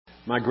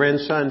My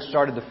grandson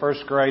started the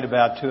first grade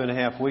about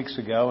 2.5 weeks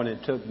ago, and it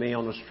took me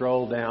on a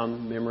stroll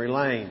down memory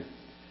lane.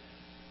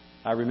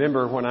 I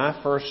remember when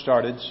I first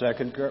started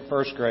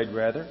first grade,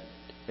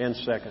 and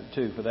second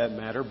too for that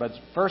matter. But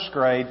first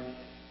grade,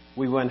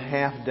 we went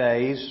half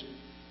days,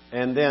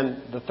 and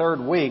then the third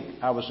week,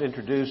 I was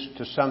introduced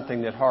to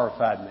something that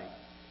horrified me.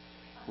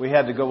 We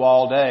had to go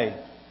all day.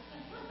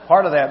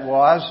 Part of that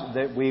was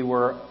that we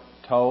were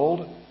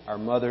told, our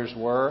mothers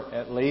were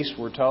at least,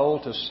 were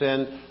told to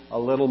send a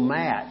little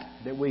mat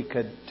that we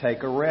could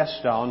take a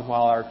rest on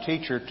while our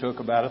teacher took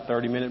about a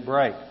 30-minute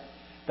break.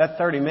 That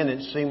 30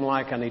 minutes seemed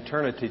like an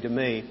eternity to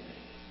me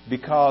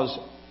because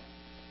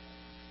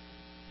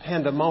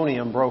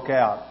pandemonium broke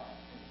out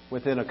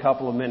within a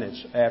couple of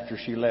minutes after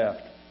she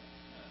left.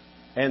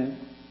 And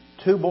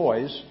two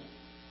boys,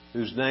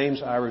 whose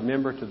names I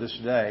remember to this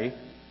day,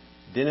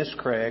 Dennis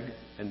Craig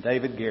and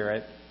David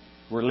Garrett,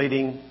 were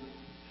leading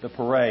the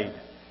parade.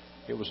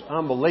 It was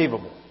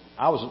unbelievable.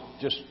 I was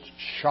just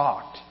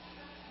shocked.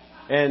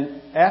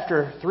 And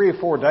after 3 or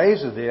 4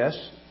 days of this,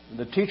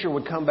 the teacher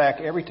would come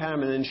back every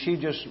time and then she'd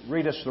just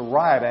read us the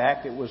riot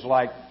act. It was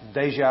like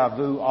deja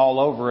vu all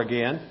over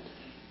again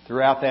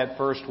throughout that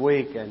first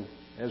week. And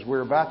as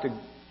we're about to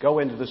go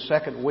into the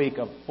second week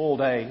of full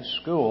day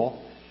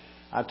school,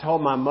 I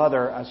told my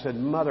mother, I said,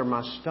 "Mother,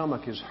 my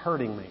stomach is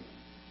hurting me."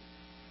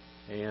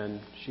 And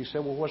she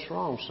said, "Well, what's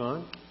wrong,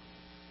 son?"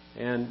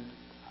 And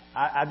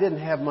I didn't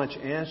have much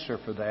answer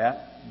for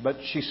that, but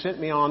she sent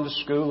me on to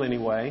school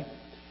anyway.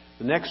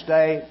 The next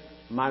day,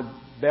 my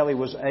belly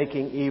was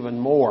aching even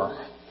more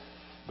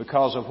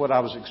because of what I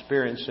was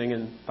experiencing.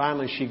 And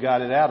finally, she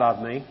got it out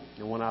of me.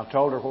 And when I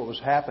told her what was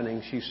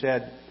happening, she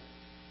said,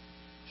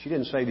 she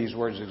didn't say these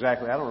words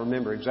exactly. I don't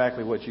remember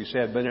exactly what she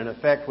said. But in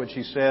effect, what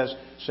she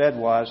said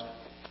was,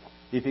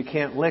 "If you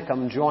can't lick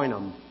them, join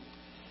them."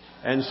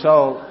 And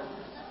so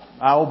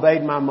I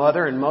obeyed my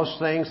mother in most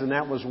things. And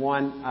that was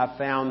one I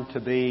found to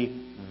be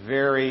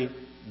very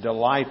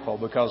delightful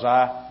because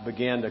I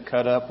began to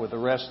cut up with the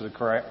rest of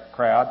the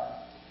crowd.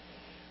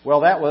 Well,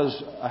 that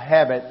was a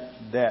habit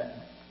that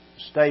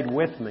stayed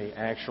with me,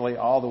 actually,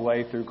 all the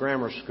way through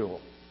grammar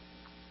school.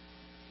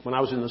 When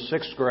I was in the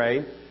 6th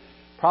grade,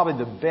 probably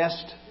the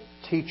best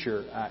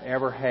teacher I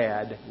ever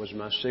had was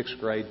my 6th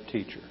grade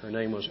teacher. Her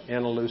name was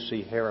Anna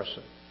Lucy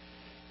Harrison.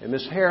 And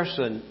Miss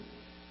Harrison,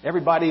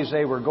 everybody, as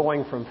they were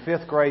going from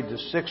 5th grade to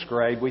 6th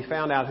grade, we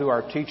found out who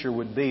our teacher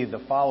would be the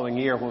following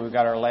year when we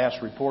got our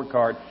last report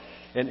card.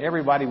 And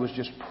everybody was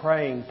just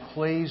praying,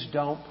 "Please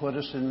don't put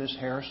us in Miss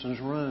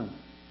Harrison's room,"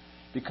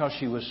 because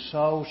she was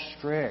so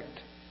strict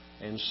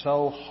and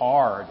so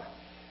hard.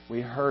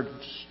 We heard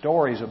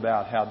stories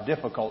about how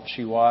difficult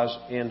she was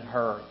in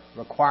her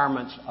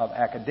requirements of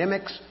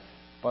academics,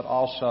 but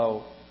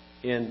also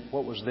in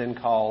what was then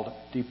called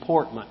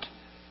deportment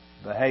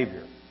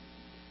behavior.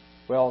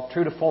 Well,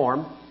 true to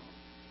form,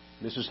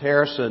 Mrs.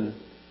 Harrison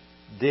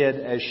did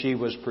as she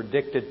was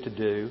predicted to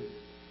do,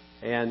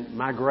 and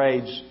my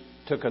grades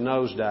took a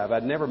nosedive.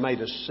 I'd never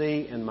made a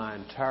C in my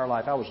entire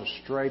life. I was a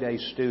straight A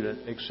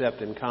student,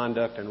 except in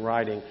conduct and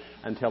writing,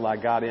 until I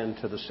got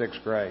into the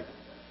 6th grade.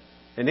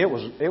 And it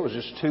was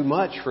just too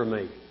much for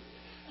me.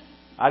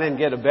 I didn't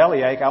get a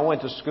bellyache. I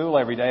went to school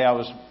every day. I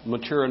was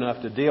mature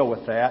enough to deal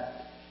with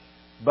that.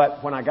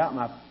 But when I got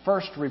my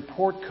first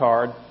report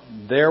card,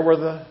 there were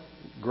the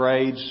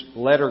grades,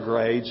 letter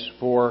grades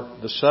for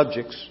the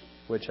subjects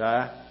which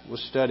I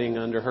was studying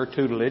under her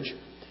tutelage.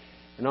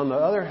 And on the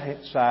other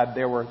side,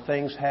 there were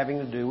things having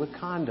to do with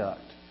conduct.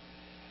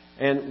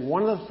 And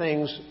one of the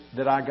things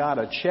that I got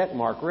a check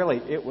mark, really,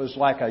 it was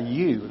like a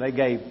U. They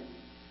gave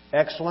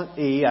excellent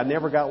E. I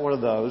never got one of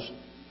those.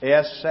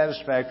 S,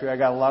 satisfactory. I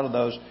got a lot of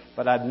those.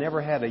 But I'd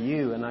never had a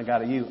U, and I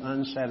got a U,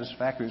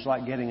 unsatisfactory. It was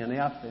like getting an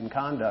F in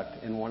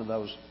conduct in one of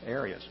those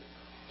areas.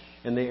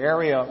 And the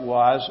area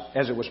was,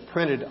 as it was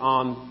printed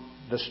on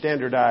the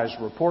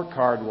standardized report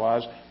card,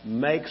 was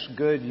makes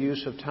good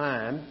use of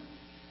time.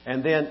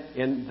 And then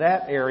in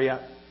that area,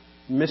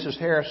 Mrs.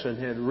 Harrison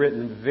had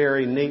written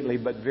very neatly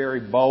but very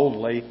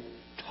boldly,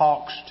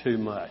 "talks too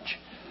much."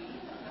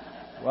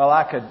 Well,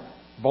 I could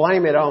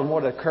blame it on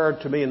what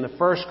occurred to me in the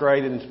 1st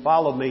grade and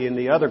followed me in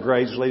the other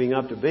grades leading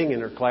up to being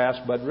in her class.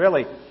 But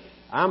really,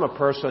 I'm a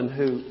person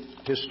who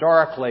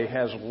historically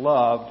has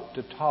loved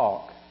to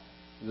talk.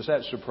 Does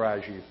that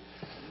surprise you?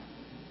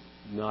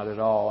 Not at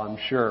all, I'm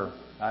sure.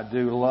 I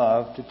do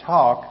love to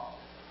talk.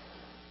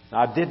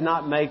 I did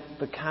not make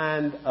the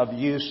kind of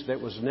use that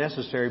was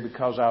necessary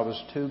because I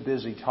was too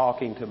busy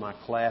talking to my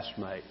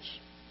classmates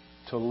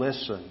to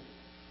listen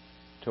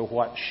to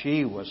what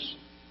she was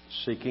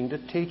seeking to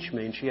teach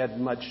me. And she had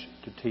much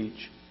to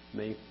teach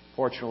me.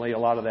 Fortunately, a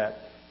lot of that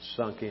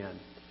sunk in.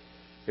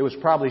 It was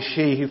probably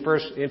she who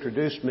first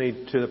introduced me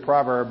to the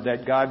proverb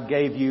that God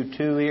gave you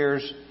 2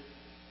 ears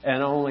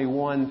and only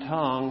 1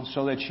 tongue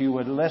so that you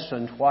would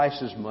listen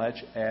twice as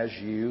much as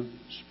you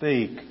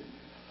speak.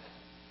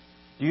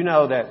 Do you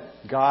know that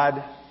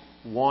God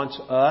wants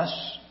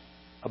us,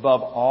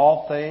 above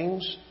all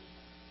things,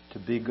 to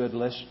be good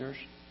listeners?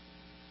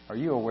 Are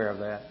you aware of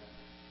that?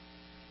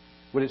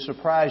 Would it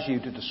surprise you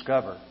to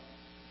discover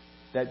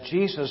that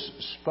Jesus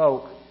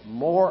spoke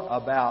more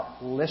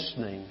about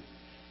listening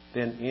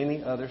than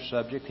any other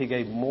subject. He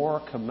gave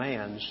more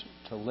commands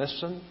to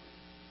listen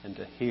and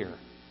to hear.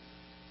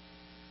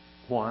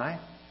 Why?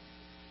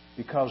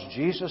 Because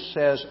Jesus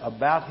says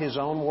about His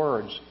own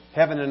words,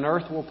 heaven and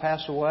earth will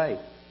pass away,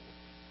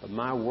 but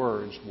my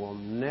words will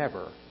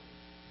never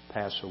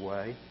pass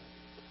away.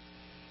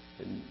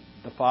 And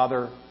the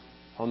Father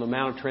on the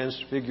Mount of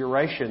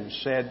Transfiguration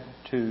said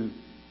to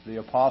the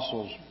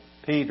apostles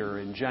Peter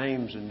and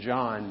James and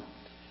John,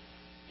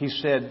 He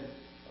said,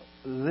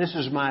 "This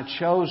is my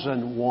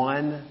chosen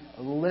one.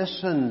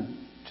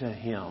 Listen to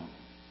him."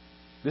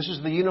 This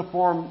is the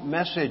uniform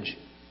message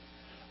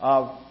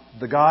of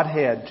the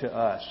Godhead to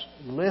us.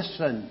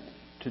 Listen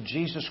to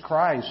Jesus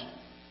Christ.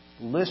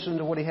 Listen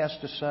to what He has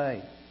to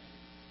say.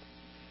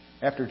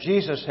 After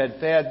Jesus had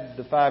fed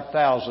the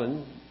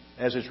 5,000,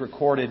 as is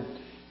recorded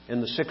in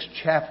the 6th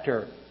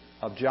chapter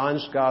of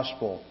John's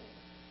Gospel,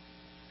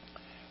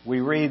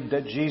 we read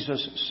that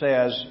Jesus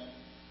says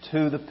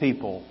to the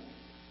people,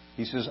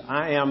 He says,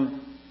 "I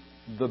am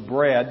the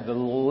bread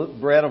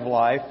of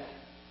life,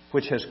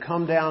 which has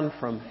come down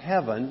from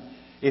heaven.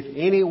 If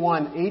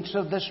anyone eats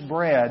of this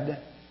bread,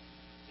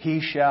 he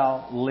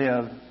shall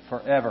live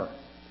forever."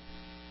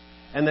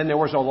 And then there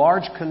was a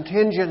large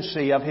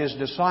contingency of His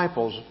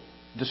disciples,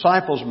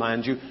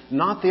 mind you,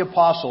 not the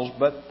apostles,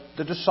 but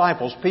the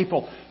disciples,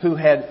 people who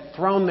had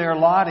thrown their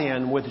lot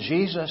in with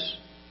Jesus.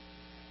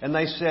 And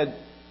they said,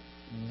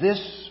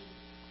 "This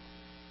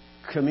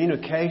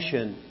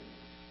communication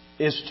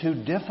is too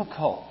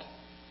difficult.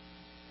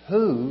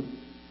 Who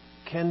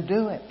can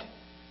do it?"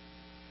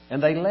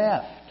 And they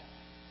left.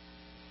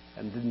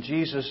 And then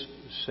Jesus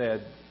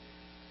said,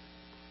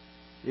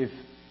 "If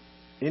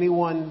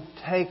anyone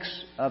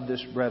takes of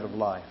this bread of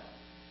life,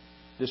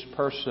 this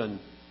person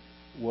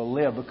will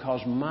live,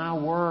 because my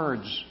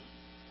words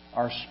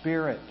are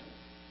spirit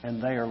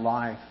and they are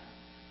life."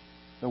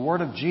 The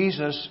word of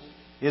Jesus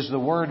is the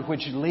word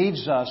which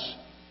leads us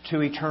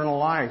to eternal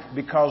life,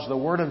 because the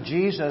word of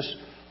Jesus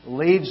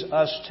leads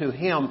us to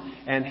Him,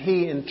 and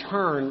He in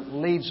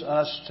turn leads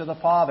us to the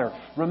Father.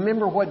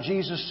 Remember what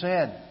Jesus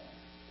said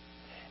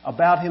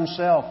about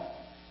Himself.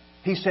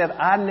 He said,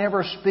 "I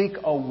never speak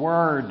a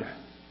word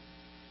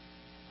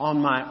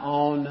on my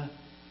own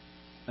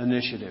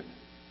initiative.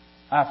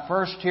 I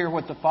first hear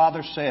what the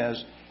Father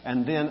says,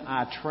 and then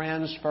I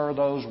transfer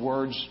those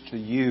words to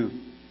you.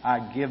 I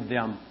give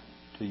them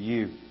to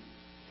you."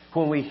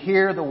 When we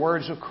hear the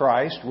words of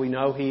Christ, we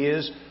know He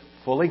is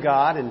fully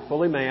God and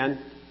fully man.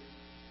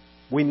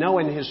 We know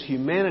in His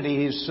humanity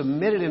He has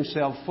submitted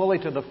Himself fully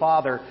to the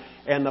Father,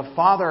 and the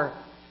Father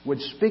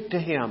would speak to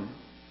Him.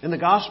 In the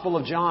Gospel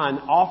of John,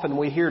 often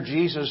we hear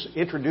Jesus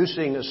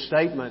introducing a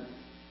statement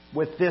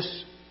with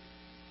this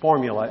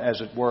formula,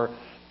 as it were,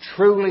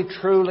 "Truly,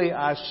 truly,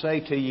 I say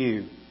to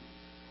you."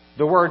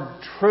 The word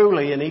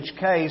truly in each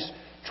case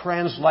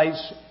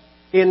translates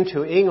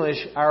into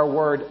English our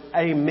word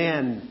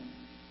amen.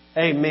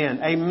 Amen.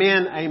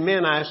 Amen,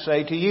 amen, I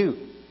say to you.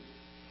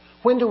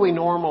 When do we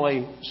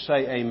normally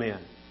say amen?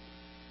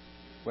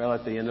 Well,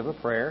 at the end of a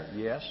prayer,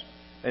 yes.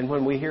 And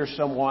when we hear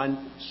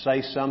someone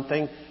say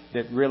something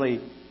that really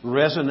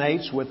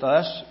resonates with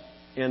us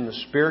in the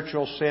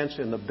spiritual sense,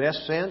 in the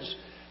best sense,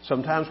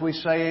 sometimes we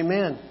say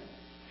amen.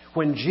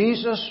 When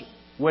Jesus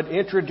would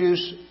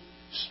introduce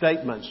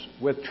statements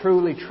with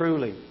truly,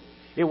 truly,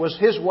 it was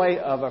His way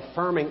of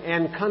affirming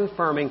and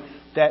confirming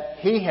that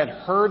He had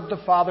heard the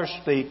Father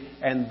speak,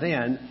 and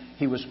then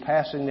He was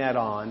passing that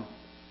on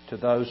to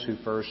those who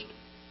first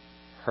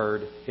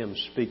heard Him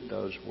speak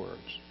those words.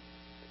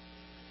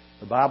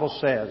 The Bible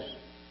says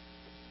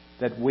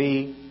that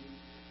we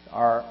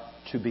are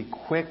to be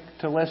quick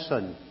to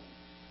listen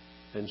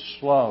and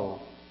slow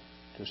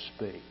to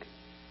speak.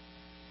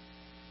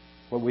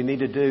 What we need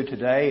to do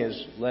today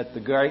is let the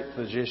great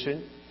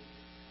physician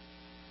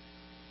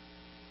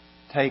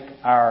take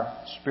our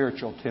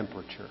spiritual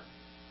temperature.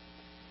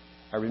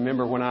 I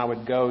remember when I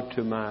would go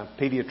to my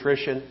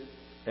pediatrician,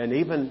 and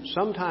even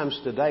sometimes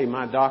today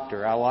my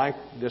doctor, I like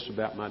this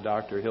about my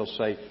doctor, he'll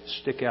say,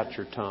 "Stick out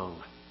your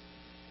tongue."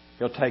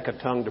 He'll take a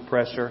tongue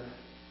depressor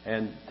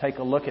and take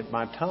a look at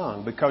my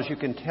tongue, because you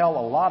can tell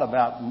a lot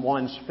about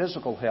one's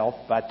physical health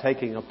by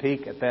taking a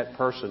peek at that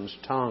person's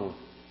tongue.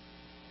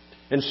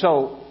 And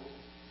so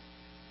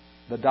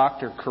the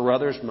Dr.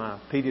 Carruthers, my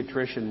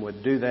pediatrician,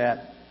 would do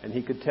that, and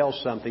he could tell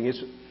something.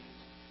 It's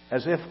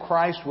as if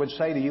Christ would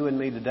say to you and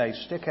me today,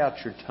 "Stick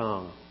out your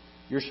tongue,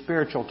 your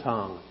spiritual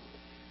tongue,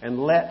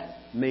 and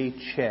let me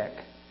check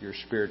your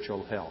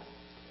spiritual health."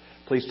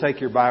 Please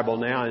take your Bible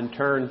now and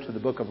turn to the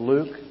book of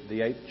Luke,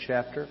 the 8th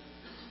chapter.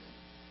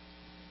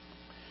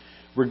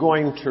 We're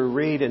going to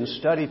read and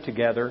study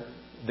together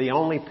the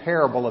only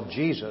parable of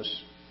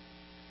Jesus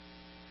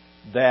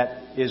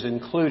that is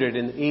included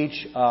in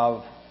each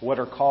of what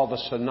are called the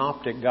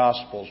Synoptic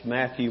Gospels,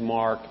 Matthew,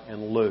 Mark,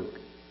 and Luke.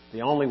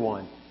 The only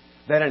one.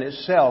 That in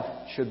itself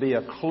should be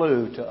a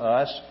clue to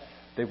us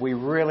that we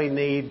really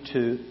need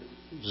to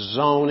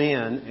zone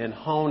in and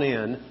hone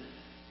in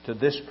to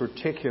this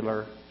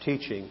particular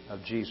teaching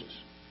of Jesus.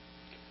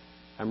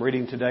 I'm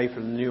reading today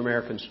from the New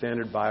American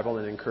Standard Bible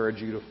and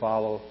encourage you to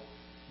follow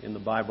in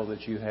the Bible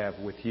that you have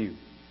with you.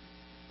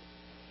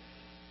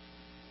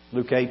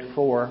 Luke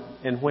 8:4,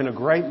 and when a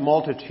great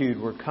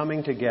multitude were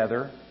coming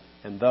together,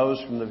 and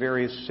those from the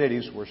various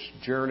cities were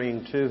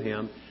journeying to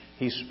him,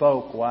 he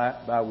spoke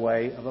by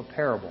way of a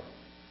parable.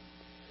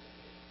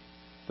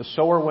 The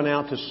sower went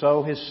out to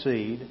sow his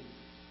seed,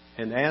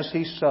 and as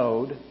he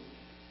sowed,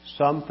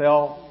 some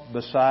fell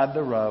beside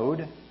the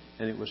road,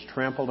 and it was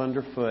trampled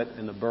underfoot,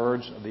 and the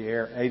birds of the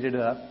air ate it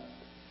up.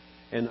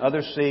 And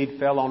other seed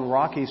fell on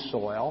rocky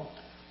soil,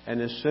 and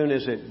as soon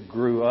as it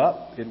grew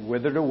up, it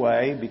withered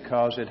away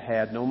because it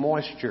had no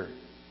moisture.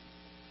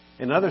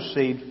 And other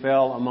seed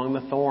fell among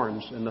the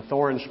thorns, and the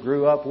thorns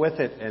grew up with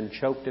it and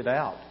choked it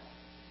out.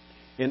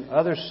 And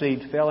other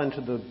seed fell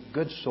into the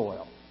good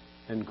soil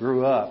and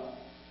grew up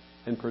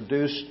and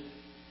produced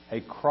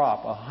a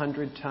crop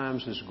 100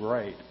 times as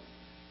great.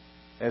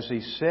 As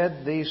he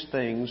said these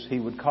things, he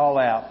would call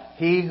out,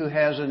 "He who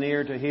has an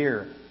ear to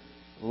hear,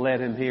 let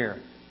him hear."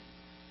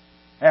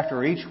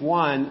 After each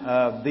one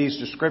of these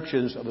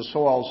descriptions of the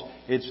soils,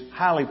 it's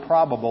highly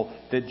probable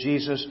that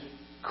Jesus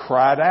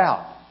cried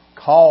out,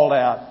 called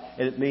out,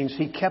 and it means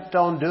he kept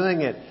on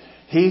doing it.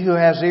 He who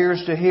has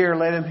ears to hear,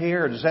 let him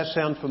hear. Does that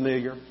sound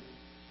familiar?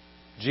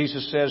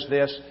 Jesus says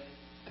this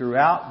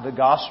throughout the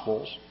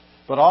Gospels,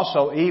 but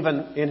also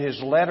even in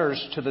his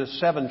letters to the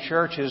 7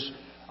 churches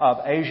of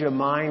Asia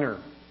Minor.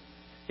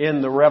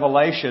 In the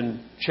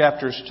Revelation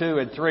chapters 2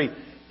 and 3,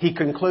 he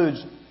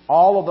concludes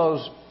all of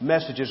those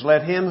messages.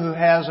 Let him who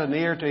has an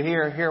ear to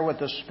hear what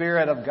the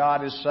Spirit of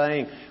God is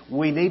saying.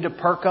 We need to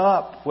perk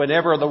up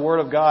whenever the Word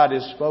of God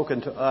is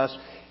spoken to us,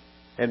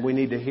 and we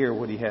need to hear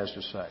what he has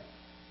to say.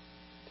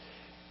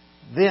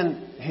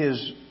 Then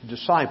his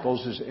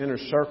disciples, his inner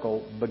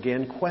circle,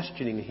 began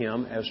questioning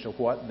him as to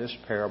what this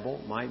parable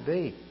might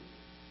be.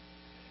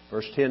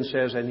 Verse 10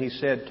 says, and he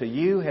said, to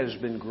you has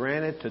been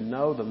granted to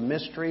know the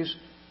mysteries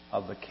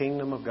of the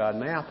kingdom of God.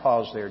 May I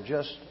pause there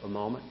just a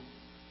moment?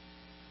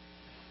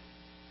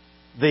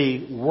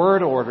 The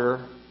word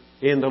order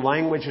in the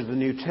language of the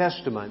New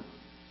Testament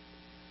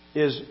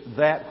is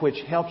that which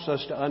helps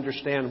us to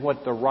understand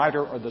what the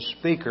writer or the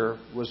speaker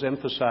was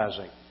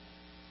emphasizing.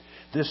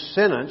 This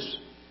sentence,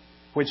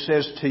 which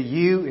says, to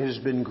you it has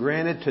been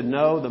granted to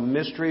know the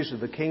mysteries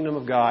of the kingdom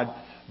of God,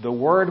 the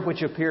word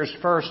which appears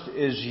first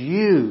is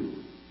you.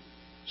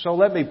 So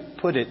let me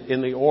put it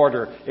in the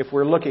order. If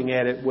we're looking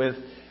at it with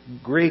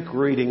Greek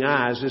reading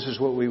eyes, this is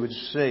what we would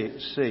see.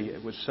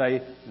 It would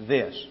say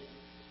this.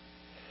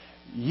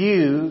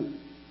 You,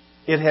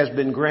 it has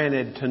been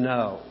granted to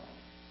know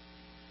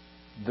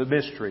the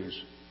mysteries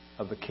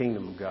of the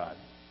kingdom of God.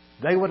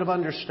 They would have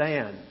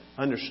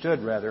understood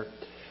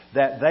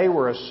that they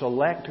were a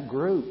select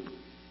group.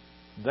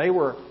 They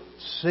were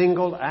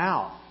singled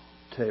out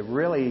to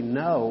really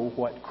know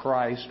what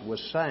Christ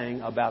was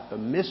saying about the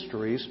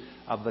mysteries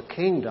of the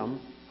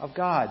kingdom of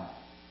God.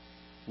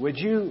 Would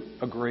you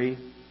agree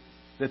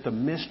that the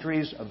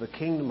mysteries of the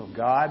kingdom of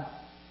God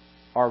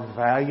are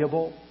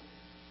valuable?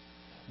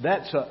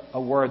 That's a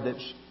word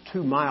that's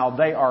too mild.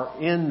 They are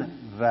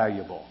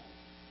invaluable.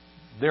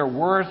 Their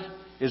worth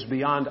is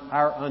beyond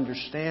our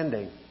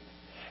understanding.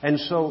 And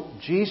so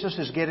Jesus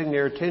is getting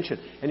their attention.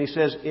 And he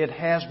says, it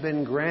has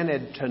been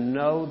granted to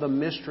know the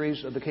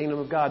mysteries of the kingdom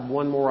of God.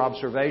 One more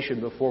observation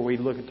before we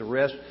look at the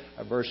rest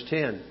of verse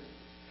 10.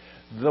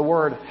 The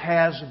word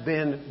has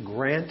been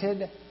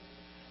granted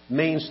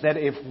means that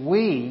if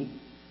we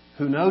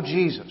who know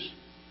Jesus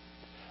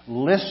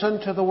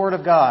listen to the Word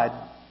of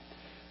God,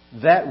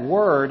 that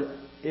Word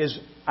is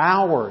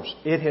ours.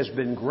 It has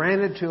been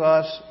granted to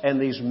us, and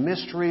these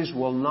mysteries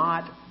will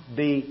not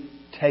be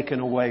taken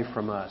away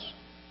from us.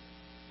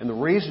 And the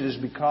reason is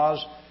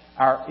because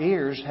our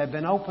ears have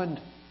been opened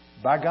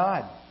by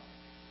God.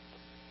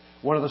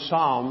 One of the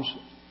Psalms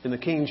in the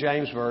King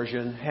James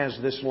Version has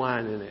this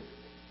line in it.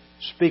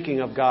 Speaking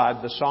of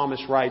God, the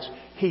psalmist writes,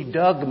 He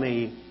dug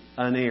me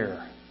an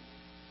ear.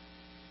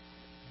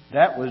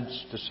 That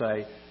was to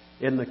say,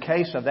 in the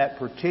case of that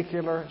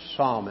particular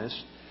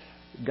psalmist,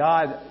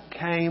 God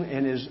came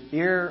and his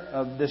ear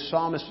of this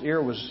psalmist's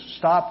ear was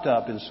stopped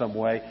up in some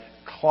way,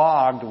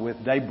 clogged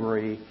with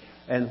debris.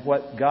 And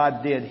what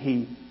God did,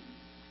 He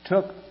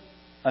took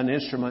an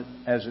instrument,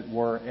 as it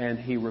were, and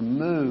He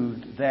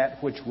removed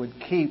that which would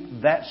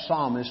keep that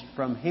psalmist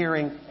from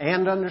hearing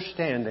and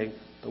understanding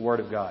the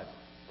Word of God.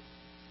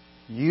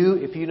 You,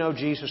 if you know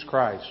Jesus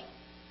Christ,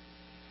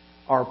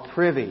 are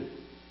privy,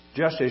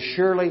 just as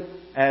surely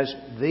as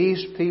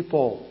these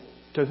people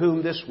to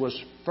whom this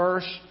was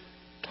first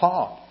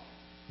taught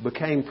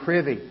became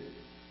privy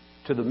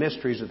to the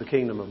mysteries of the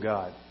kingdom of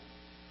God.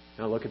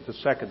 Now look at the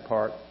second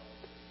part,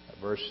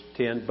 verse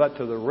 10. But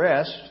to the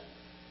rest,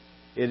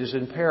 it is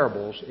in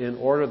parables, in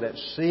order that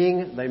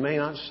seeing they may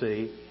not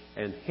see,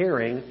 and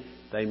hearing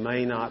they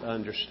may not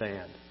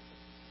understand.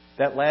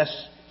 That last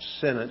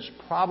sentence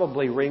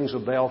probably rings a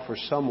bell for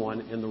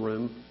someone in the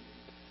room.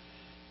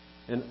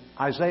 In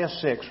Isaiah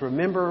 6,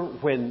 remember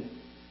when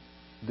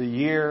the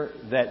year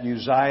that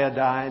Uzziah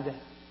died,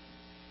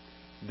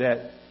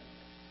 that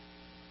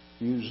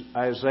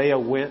Isaiah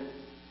went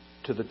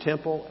to the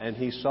temple and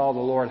he saw the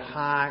Lord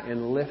high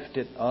and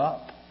lifted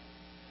up.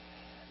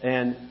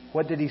 And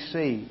what did he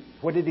see?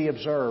 What did he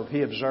observe?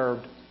 He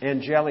observed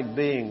angelic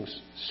beings,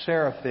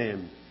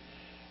 seraphim.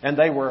 And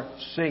they were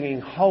singing,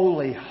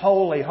 "Holy,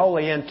 holy,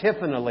 holy."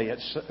 Antiphonally,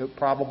 it's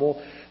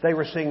probable. They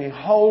were singing,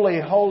 "Holy,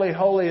 holy,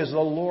 holy is the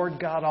Lord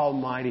God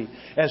Almighty."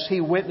 As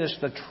he witnessed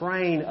the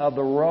train of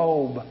the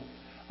robe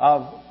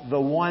of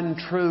the one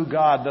true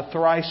God, the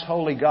thrice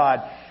holy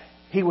God,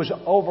 he was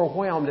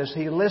overwhelmed as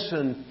he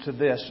listened to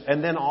this.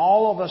 And then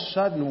all of a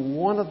sudden,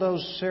 one of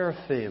those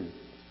seraphim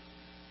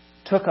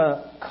took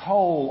a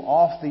coal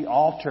off the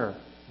altar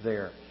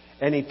there.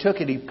 And he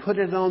took it, he put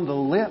it on the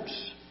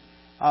lips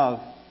of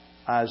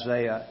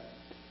Isaiah.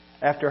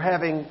 After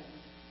having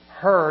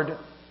heard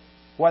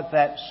what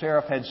that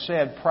seraph had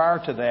said prior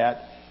to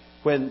that,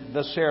 when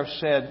the seraph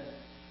said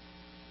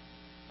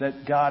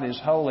that God is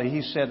holy,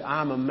 he said,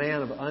 "I'm a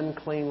man of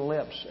unclean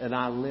lips, and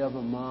I live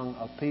among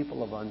a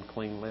people of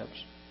unclean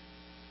lips."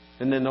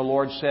 And then the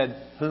Lord said,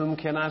 "Whom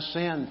can I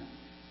send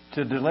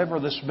to deliver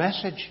this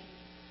message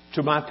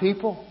to my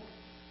people?"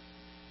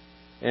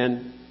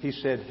 And he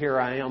said, "Here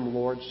I am,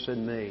 Lord,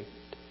 send me."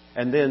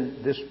 And then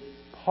this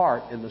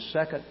part, in the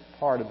second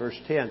part of verse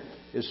 10,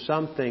 is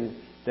something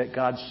that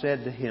God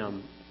said to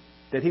him,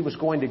 that He was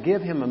going to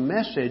give him a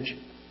message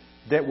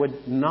that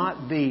would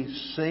not be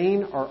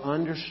seen or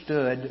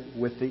understood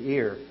with the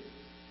ear.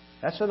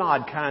 That's an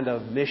odd kind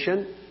of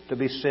mission to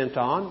be sent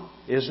on,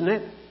 isn't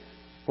it?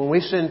 When we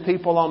send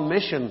people on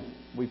mission,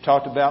 we've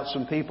talked about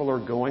some people are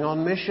going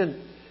on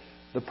mission.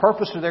 The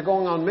purpose of their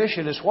going on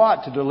mission is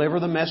what? To deliver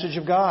the message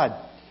of God.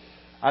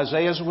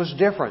 Isaiah's was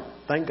different.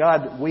 Thank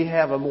God we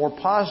have a more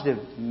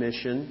positive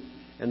mission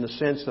in the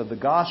sense of the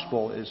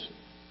gospel is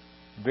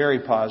very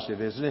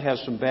positive, isn't it? It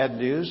has some bad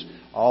news.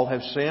 All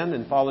have sinned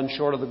and fallen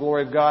short of the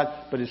glory of God,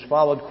 but is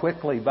followed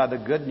quickly by the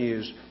good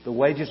news. The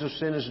wages of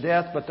sin is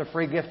death, but the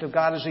free gift of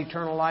God is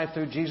eternal life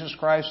through Jesus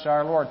Christ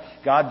our Lord.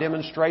 God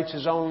demonstrates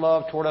His own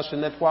love toward us,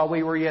 and that while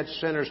we were yet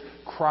sinners,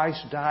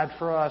 Christ died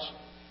for us.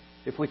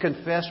 If we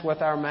confess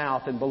with our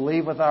mouth and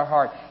believe with our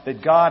heart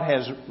that God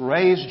has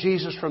raised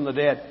Jesus from the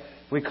dead,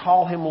 we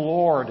call Him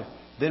Lord,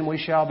 then we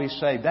shall be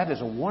saved. That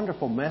is a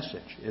wonderful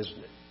message, isn't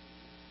it?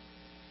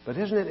 But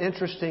isn't it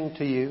interesting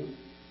to you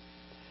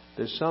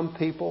that some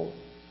people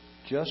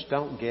just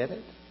don't get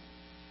it?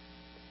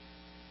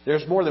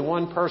 There's more than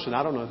one person,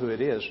 I don't know who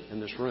it is in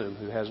this room,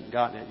 who hasn't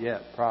gotten it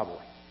yet,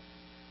 probably.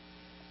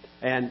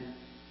 And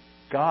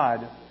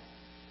God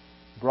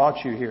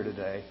brought you here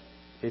today.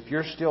 If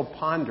you're still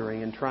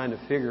pondering and trying to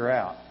figure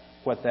out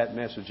what that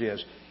message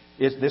is,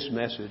 this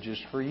message is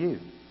for you.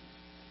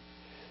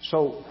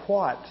 So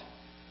what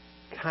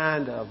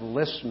kind of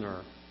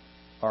listener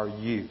are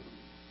you?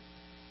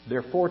 There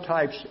are 4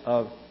 types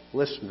of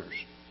listeners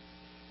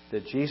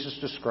that Jesus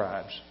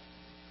describes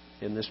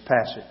in this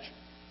passage.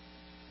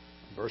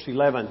 Verse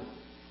 11,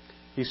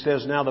 He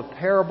says, "Now the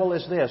parable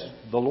is this."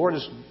 The Lord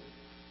is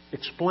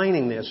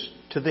explaining this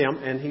to them,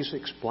 and He's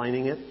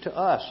explaining it to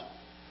us.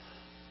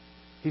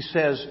 He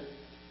says,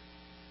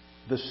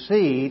 "The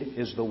seed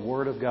is the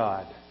Word of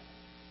God."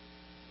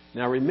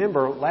 Now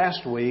remember,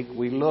 last week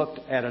we looked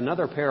at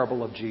another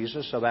parable of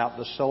Jesus about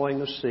the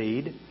sowing of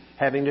seed,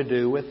 having to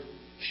do with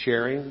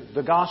sharing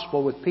the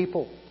gospel with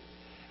people.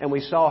 And we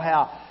saw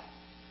how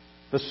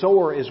the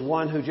sower is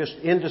one who just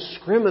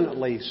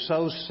indiscriminately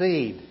sows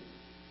seed.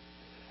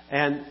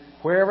 And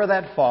wherever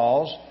that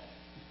falls,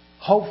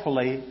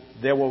 hopefully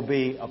there will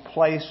be a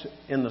place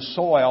in the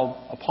soil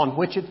upon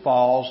which it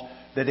falls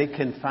that it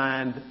can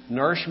find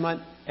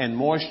nourishment and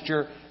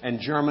moisture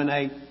and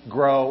germinate,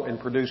 grow, and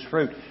produce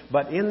fruit.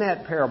 But in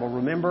that parable,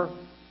 remember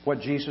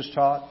what Jesus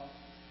taught?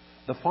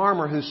 The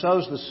farmer who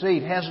sows the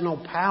seed has no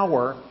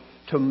power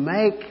to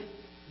make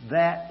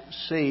that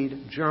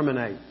seed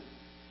germinate.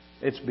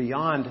 It's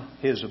beyond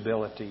his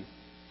ability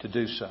to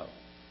do so.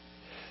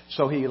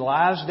 So he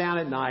lies down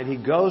at night, he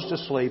goes to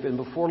sleep, and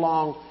before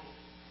long,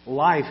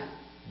 life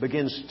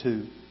begins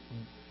to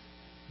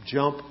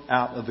jump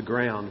out of the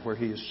ground where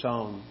he has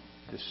sown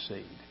this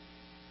seed.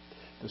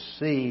 The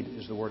seed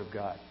is the Word of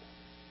God.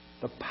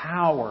 The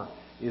power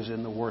is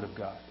in the Word of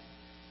God.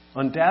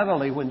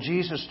 Undoubtedly, when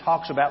Jesus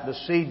talks about the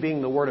seed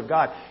being the Word of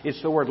God,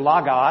 it's the word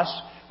logos,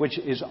 which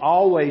is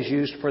always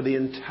used for the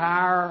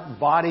entire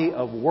body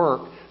of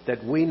work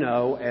that we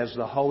know as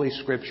the Holy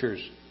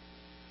Scriptures.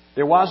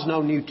 There was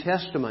no New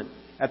Testament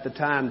at the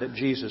time that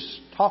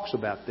Jesus talks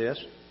about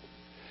this.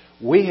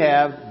 We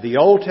have the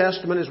Old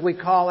Testament, as we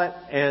call it,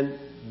 and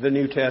the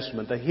New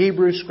Testament, the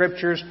Hebrew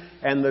Scriptures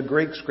and the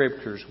Greek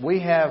Scriptures. We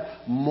have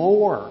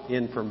more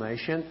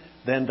information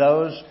than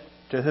those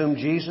to whom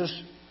Jesus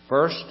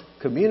first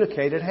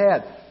communicated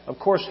had. Of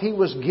course, He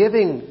was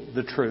giving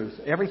the truth.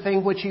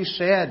 Everything which He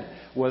said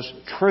was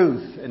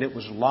truth, and it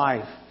was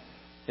life.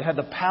 It had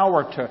the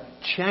power to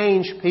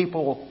change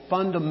people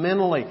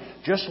fundamentally,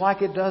 just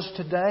like it does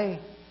today.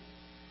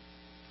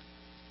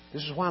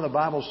 This is why the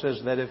Bible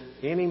says that if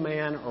any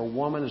man or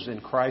woman is in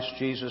Christ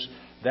Jesus,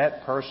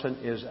 that person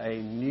is a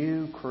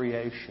new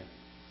creation.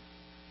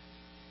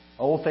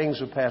 Old things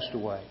have passed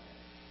away.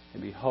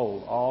 and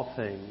behold, all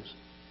things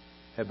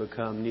have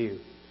become new.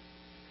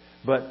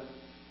 But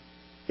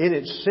in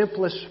its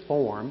simplest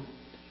form,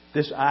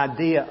 this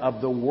idea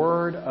of the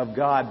Word of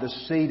God, the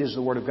seed is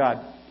the Word of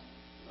God,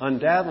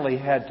 undoubtedly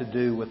had to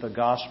do with the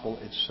gospel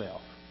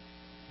itself.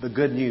 The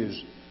good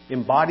news,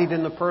 embodied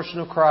in the person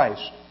of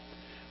Christ,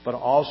 but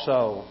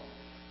also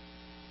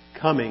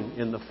coming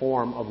in the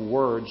form of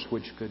words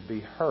which could be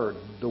heard.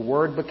 The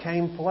Word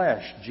became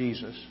flesh,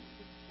 Jesus.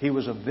 He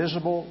was a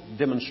visible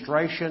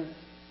demonstration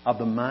of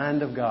the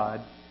mind of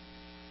God,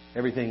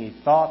 everything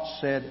He thought,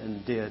 said,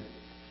 and did.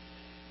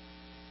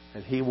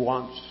 And He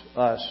wants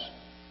us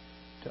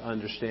to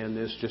understand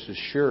this just as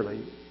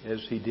surely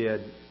as He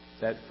did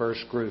that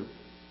first group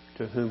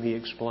to whom He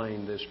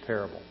explained this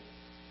parable.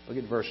 Look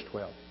at verse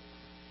 12.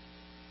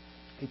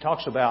 He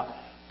talks about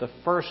the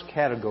first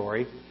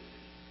category,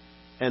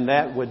 and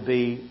that would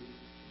be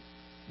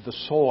the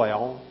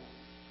soil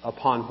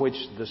upon which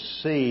the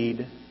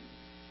seed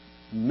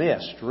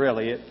missed,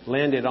 really. It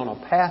landed on a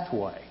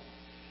pathway.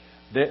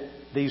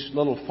 These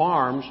little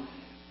farms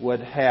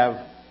would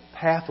have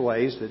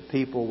pathways that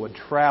people would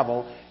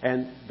travel,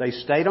 and they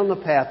stayed on the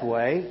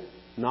pathway,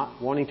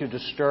 not wanting to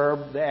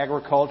disturb the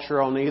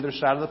agriculture on either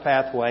side of the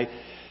pathway.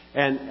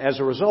 And as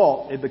a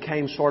result, it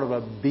became sort of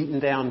a beaten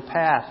down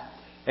path.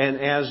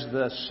 And as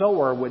the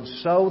sower would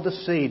sow the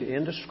seed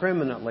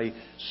indiscriminately,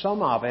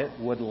 some of it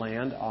would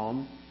land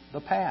on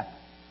the path.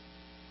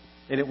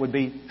 And it would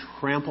be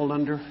trampled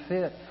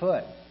underfoot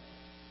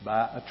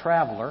by a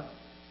traveler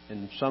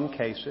in some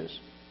cases.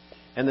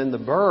 And then the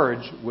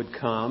birds would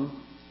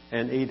come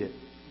and eat it.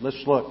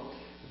 Let's look.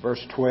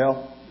 Verse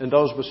 12. And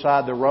those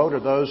beside the road are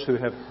those who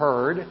have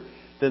heard.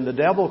 Then the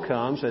devil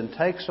comes and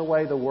takes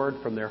away the word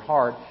from their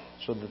heart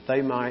so that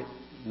they might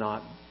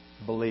not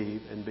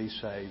believe and be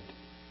saved.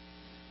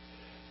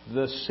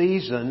 The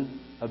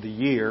season of the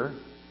year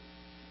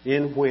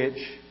in which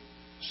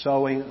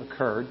sowing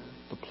occurred,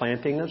 the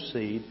planting of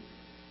seed,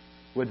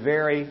 would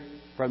vary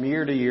from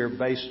year to year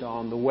based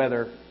on the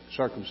weather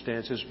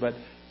circumstances, but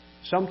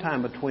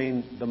sometime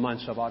between the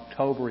months of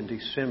October and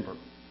December.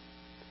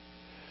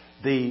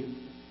 The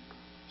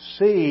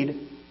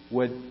seed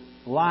would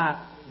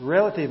lie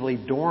relatively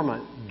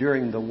dormant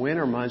during the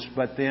winter months,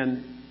 but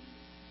then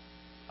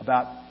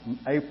about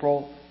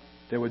April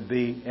there would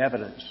be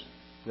evidence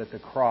that the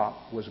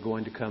crop was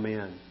going to come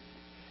in.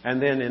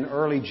 And then in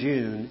early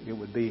June it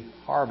would be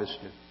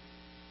harvested.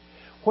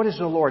 What is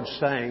the Lord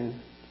saying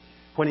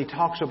when He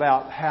talks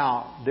about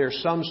how there's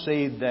some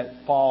seed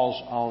that falls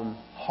on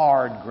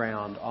hard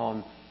ground,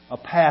 on a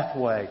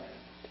pathway?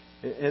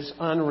 It's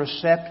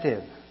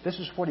unreceptive. This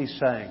is what He's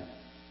saying.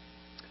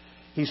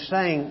 He's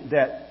saying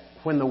that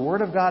when the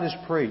Word of God is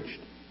preached,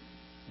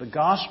 the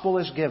gospel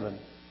is given,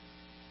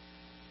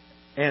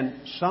 and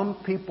some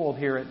people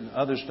hear it and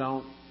others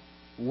don't,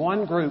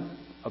 one group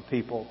of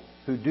people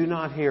who do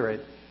not hear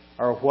it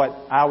are what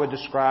I would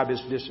describe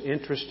as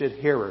disinterested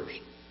hearers.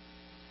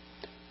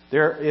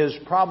 There is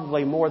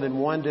probably more than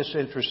one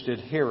disinterested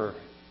hearer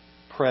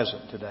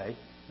present today.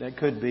 That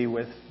could be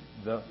with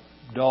the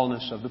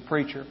dullness of the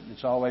preacher.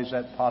 It's always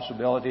that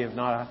possibility, if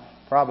not a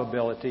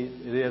probability.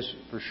 It is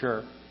for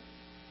sure.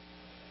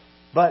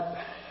 But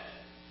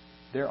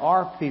there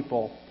are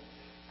people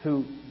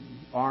who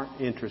aren't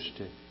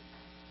interested.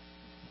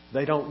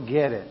 They don't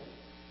get it.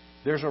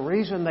 There's a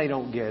reason they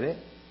don't get it.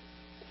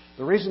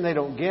 The reason they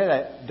don't get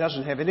it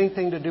doesn't have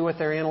anything to do with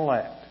their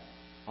intellect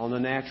on the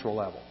natural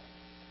level.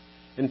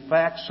 In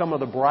fact, some of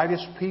the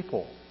brightest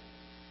people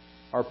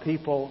are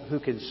people who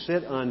can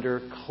sit under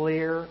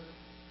clear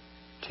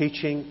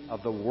teaching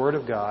of the Word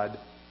of God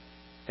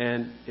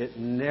and it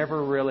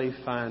never really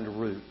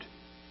find root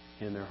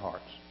in their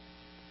hearts.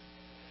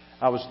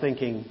 I was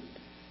thinking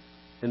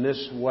in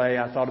this way,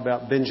 I thought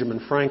about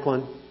Benjamin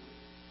Franklin,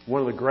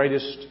 one of the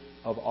greatest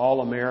of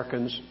all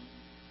Americans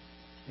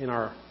in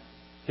our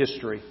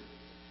history.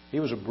 He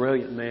was a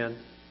brilliant man.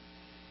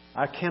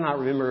 I cannot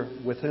remember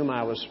with whom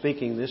I was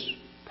speaking this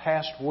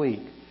past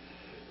week,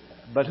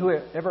 but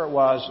whoever it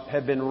was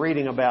had been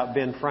reading about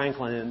Ben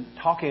Franklin and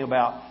talking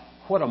about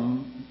what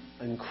an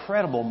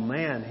incredible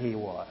man he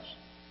was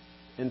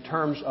in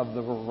terms of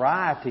the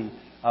variety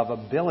of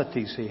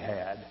abilities he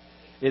had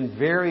in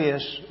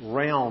various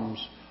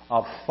realms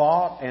of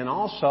thought and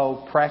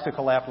also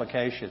practical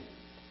application.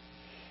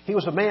 He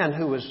was a man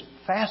who was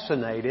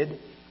fascinated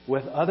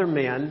with other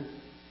men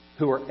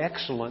who were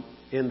excellent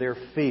in their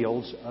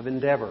fields of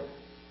endeavor.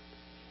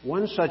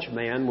 One such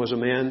man was a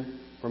man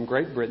from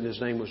Great Britain. His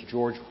name was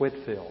George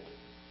Whitefield.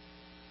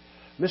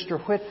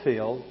 Mr.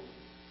 Whitefield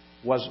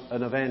was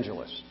an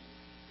evangelist.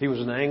 He was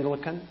an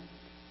Anglican.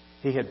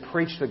 He had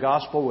preached the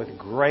gospel with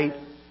great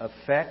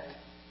effect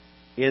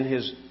in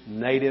his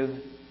native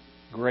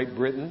Great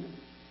Britain.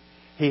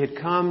 He had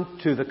come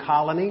to the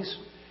colonies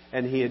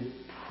and he had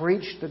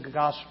preached the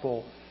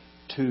gospel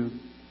to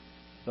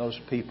those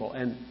people.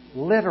 And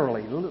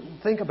literally,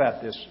 think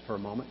about this for a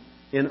moment,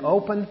 in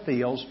open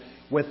fields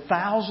with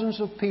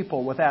thousands of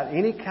people without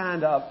any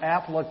kind of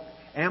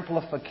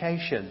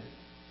amplification,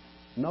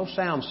 no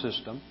sound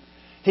system,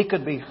 he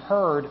could be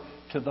heard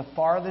to the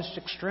farthest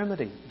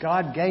extremity.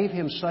 God gave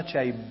him such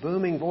a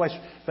booming voice,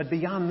 but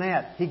beyond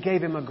that, He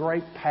gave him a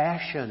great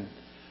passion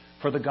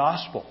for the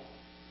gospel.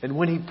 And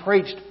when he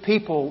preached,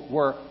 people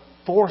were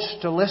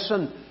forced to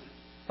listen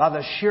by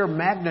the sheer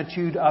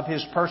magnitude of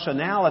his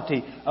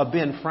personality,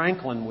 Ben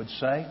Franklin would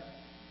say.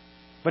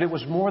 But it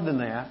was more than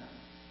that.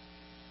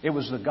 It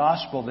was the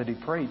gospel that he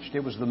preached.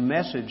 It was the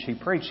message he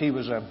preached. He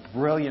was a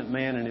brilliant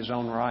man in his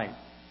own right.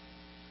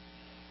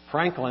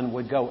 Franklin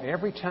would go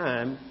every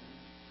time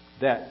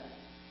that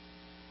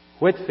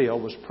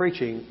Whitefield was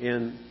preaching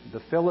in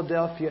the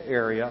Philadelphia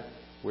area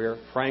where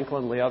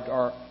Franklin lived,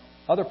 or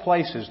other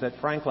places that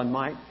Franklin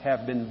might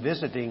have been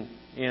visiting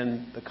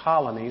in the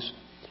colonies.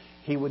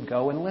 He would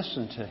go and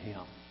listen to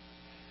him.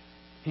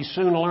 He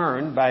soon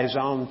learned by his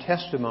own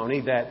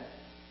testimony that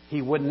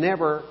he would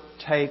never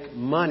take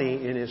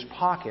money in his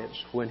pockets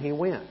when he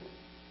went.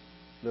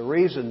 The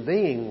reason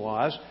being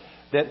was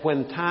that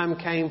when time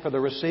came for the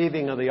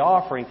receiving of the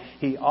offering,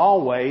 he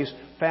always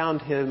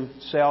found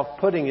himself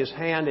putting his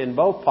hand in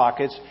both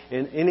pockets,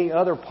 in any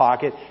other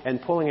pocket,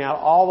 and pulling out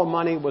all the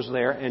money was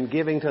there and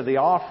giving to the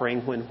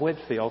offering when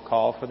Whitefield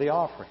called for the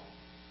offering.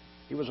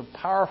 He was a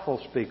powerful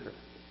speaker.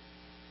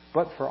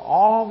 But for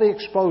all the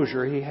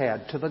exposure he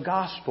had to the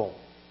gospel,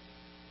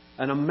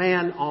 and a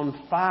man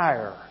on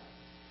fire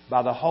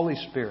by the Holy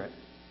Spirit,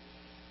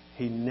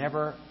 he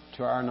never,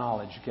 to our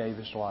knowledge, gave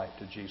his life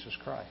to Jesus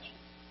Christ.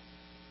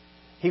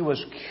 He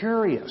was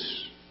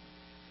curious,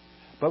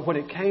 but when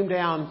it came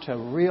down to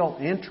real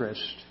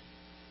interest,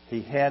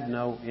 he had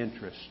no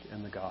interest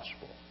in the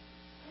gospel.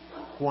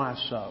 Why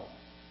so?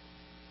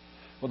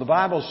 Well, the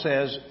Bible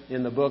says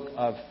in the book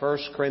of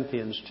 1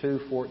 Corinthians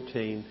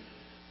 2:14,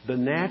 the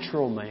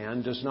natural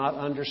man does not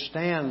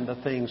understand the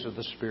things of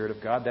the Spirit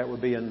of God. That would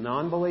be a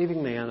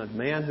non-believing man, a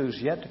man who's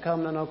yet to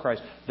come to know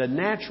Christ. The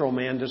natural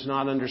man does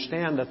not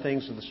understand the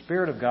things of the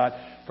Spirit of God,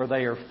 for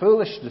they are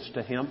foolishness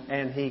to him,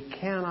 and he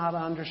cannot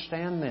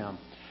understand them,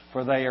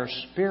 for they are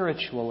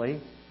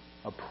spiritually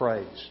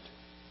appraised.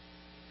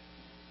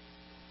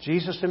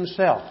 Jesus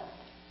Himself,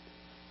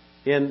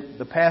 in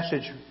the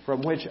passage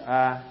from which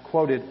I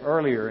quoted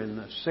earlier in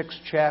the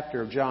 6th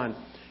chapter of John,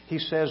 He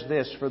says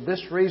this, "For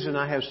this reason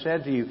I have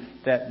said to you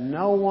that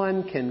no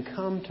one can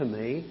come to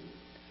me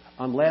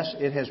unless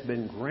it has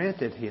been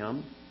granted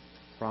him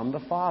from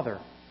the Father."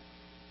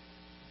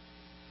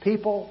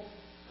 People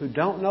who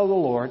don't know the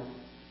Lord,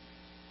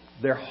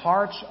 their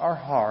hearts are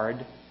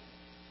hard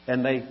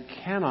and they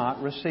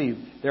cannot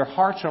receive. Their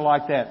hearts are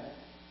like that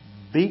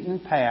beaten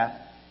path.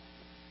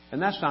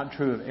 And that's not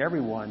true of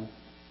everyone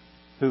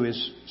who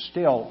is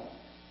still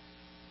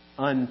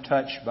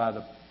untouched by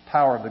the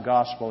power of the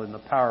gospel and the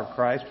power of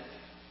Christ,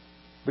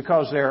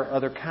 because there are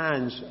other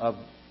kinds of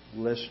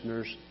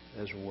listeners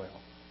as well.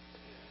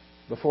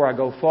 Before I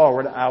go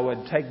forward, I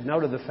would take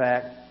note of the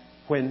fact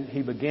when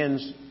he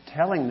begins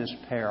telling this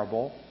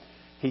parable,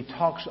 he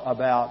talks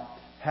about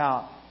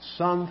how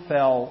some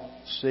fell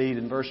seed,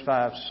 in verse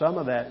 5, some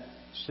of that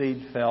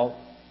seed fell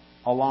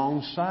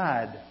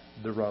alongside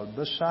the road,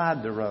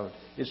 beside the road.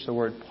 It's the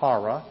word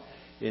para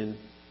in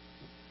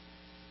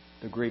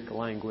the Greek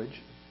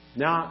language.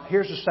 Now,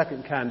 here's the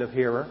second kind of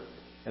hearer,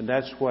 and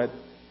that's what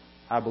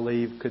I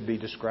believe could be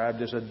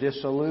described as a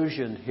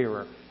disillusioned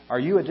hearer. Are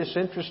you a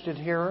disinterested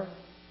hearer?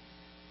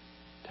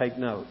 Take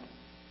note.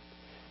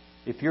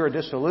 If you're a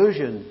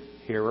disillusioned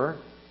hearer,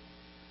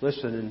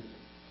 listen and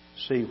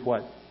see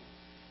what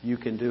you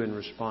can do in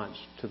response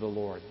to the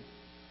Lord.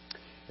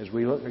 As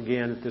we look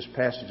again at this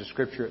passage of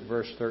Scripture at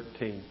verse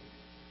 13.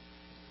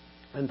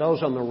 "And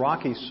those on the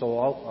rocky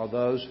soil are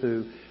those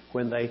who,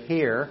 when they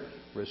hear,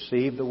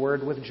 receive the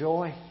word with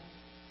joy."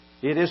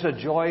 It is a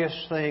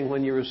joyous thing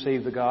when you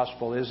receive the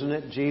gospel, isn't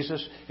it?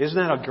 Jesus, isn't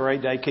that a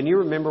great day? Can you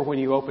remember when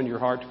you opened your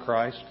heart to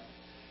Christ?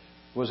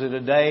 Was it a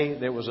day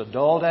that was a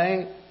dull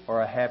day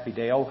or a happy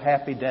day? Oh,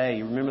 happy day.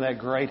 You remember that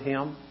great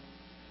hymn?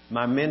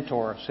 My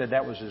mentor said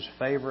that was his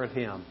favorite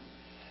hymn.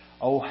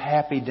 Oh,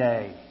 happy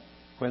day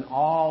when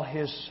all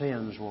his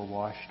sins were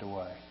washed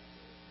away.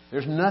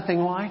 There's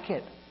nothing like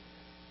it.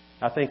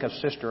 I think of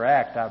Sister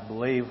Act, I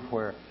believe,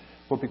 where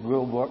Whoopi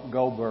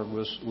Goldberg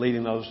was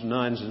leading those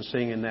nuns and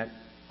singing that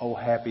 "Oh,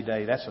 happy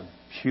day." That's a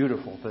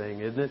beautiful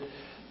thing, isn't it?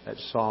 That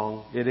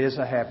song. It is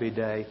a happy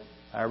day.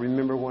 I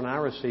remember when I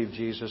received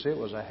Jesus, it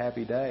was a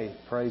happy day.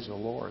 Praise the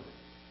Lord.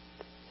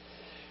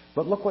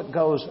 But look what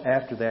goes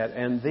after that.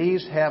 "And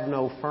these have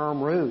no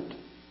firm root.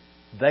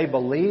 They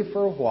believe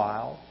for a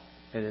while,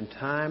 and in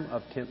time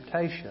of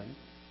temptation,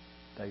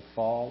 they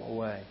fall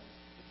away."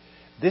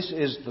 This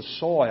is the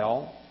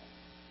soil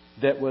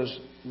that was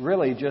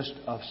really just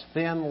a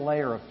thin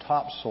layer of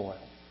topsoil.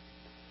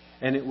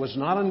 And it was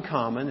not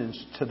uncommon, and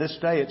to this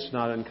day it's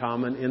not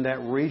uncommon, in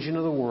that region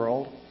of the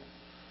world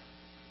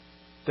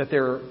that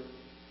there are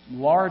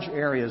large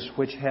areas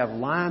which have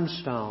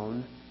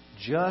limestone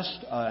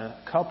just a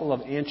couple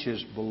of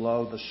inches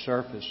below the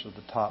surface of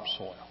the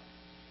topsoil.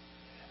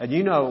 And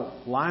you know,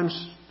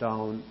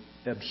 limestone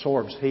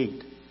absorbs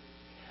heat.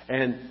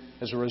 And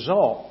as a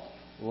result,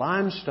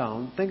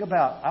 limestone,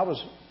 I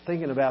was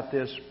thinking about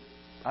this,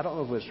 I don't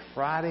know if it was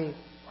Friday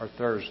or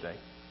Thursday.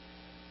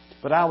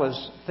 But I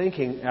was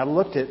thinking, I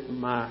looked at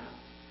my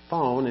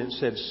phone and it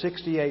said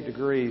 68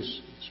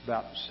 degrees. It's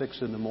about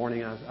 6 in the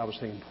morning. I was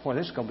thinking, boy,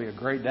 this is going to be a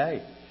great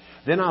day.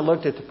 Then I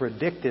looked at the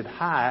predicted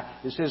high.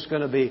 It says it's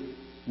going to be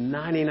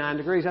 99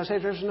 degrees. I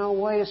said, there's no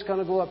way it's going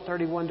to go up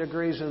 31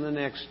 degrees in the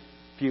next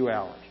few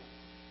hours.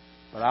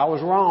 But I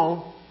was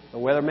wrong. The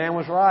weatherman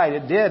was right.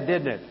 It did,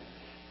 didn't it?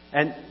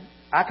 And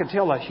I could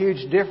tell a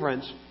huge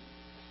difference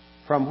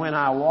from when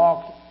I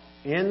walked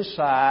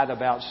inside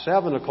about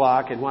 7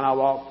 o'clock and when I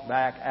walked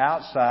back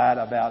outside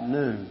about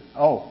noon.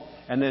 Oh,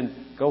 and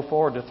then go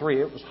forward to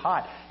 3. It was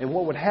hot. And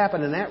what would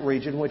happen in that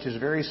region, which is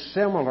very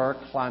similar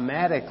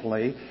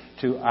climatically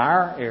to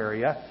our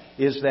area,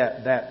 is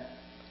that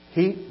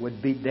heat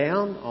would beat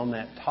down on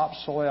that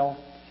topsoil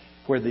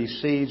where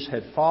these seeds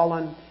had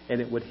fallen,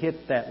 and it would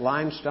hit that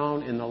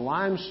limestone, and the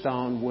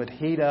limestone would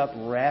heat up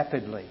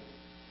rapidly.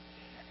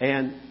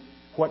 And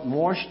what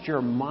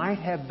moisture might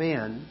have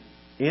been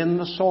in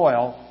the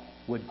soil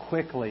would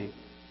quickly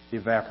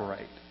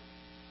evaporate.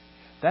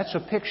 That's a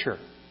picture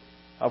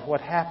of what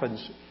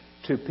happens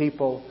to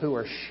people who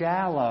are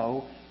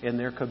shallow in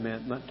their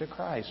commitment to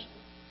Christ.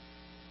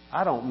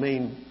 I don't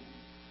mean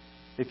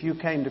if you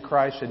came to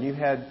Christ and you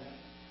had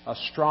a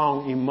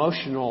strong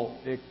emotional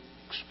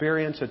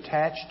experience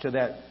attached to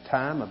that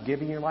time of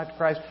giving your life to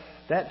Christ.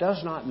 That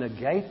does not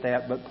negate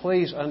that, but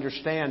please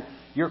understand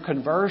your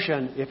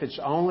conversion, if it's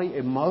only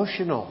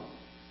emotional,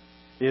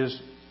 is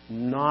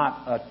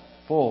not a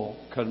full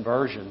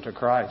conversion to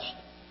Christ.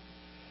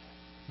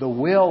 The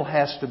will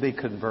has to be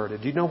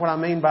converted. Do you know what I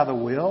mean by the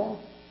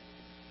will?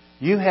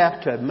 You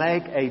have to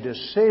make a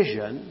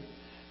decision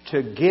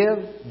to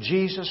give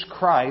Jesus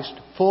Christ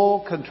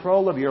full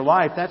control of your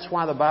life. That's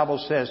why the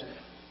Bible says,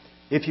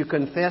 if you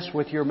confess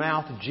with your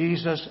mouth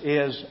Jesus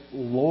is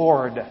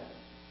Lord,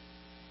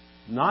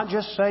 not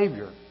just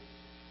Savior,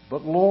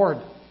 but Lord,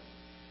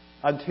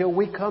 until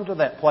we come to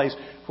that place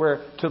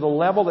where, to the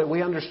level that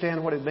we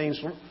understand what it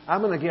means,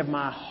 I'm going to give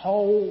my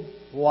whole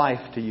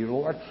life to you,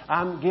 Lord.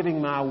 I'm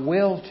giving my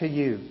will to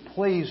you.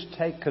 Please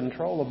take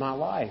control of my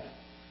life.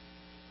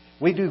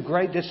 We do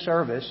great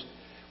disservice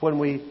when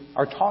we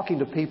are talking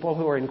to people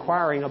who are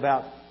inquiring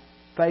about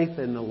faith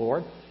in the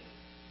Lord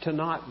to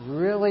not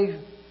really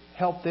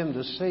help them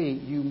to see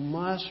you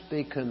must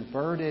be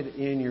converted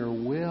in your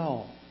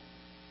will.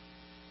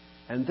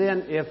 And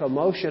then if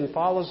emotion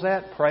follows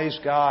that, praise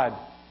God.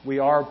 We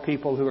are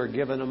people who are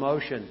given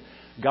emotion.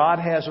 God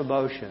has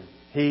emotion.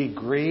 He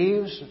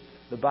grieves,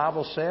 the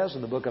Bible says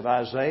in the book of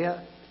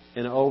Isaiah,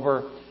 and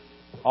over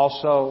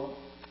also,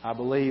 I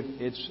believe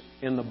it's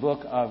in the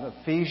book of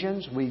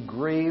Ephesians. We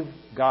grieve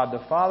God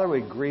the Father.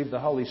 We grieve the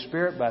Holy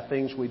Spirit by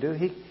things we do.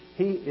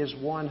 He is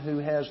one who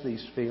has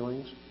these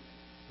feelings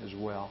as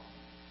well.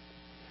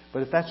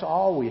 But if that's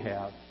all we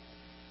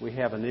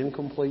have an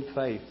incomplete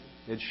faith.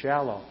 It's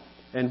shallow.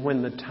 And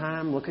when the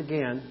time, look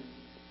again,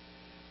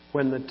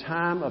 when the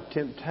time of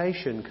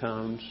temptation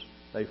comes,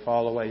 they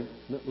fall away.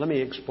 Let me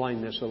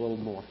explain this a little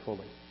more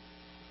fully.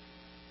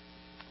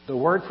 The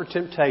word for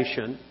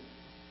temptation,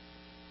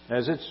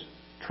 as it's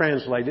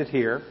translated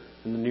here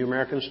in the New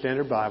American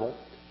Standard Bible,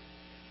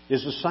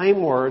 is the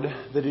same word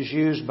that is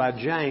used by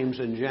James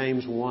in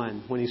James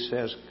 1 when he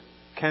says,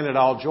 "Count it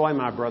all joy,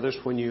 my brothers,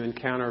 when you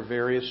encounter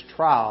various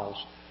trials."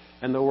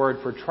 And the word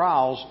for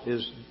trials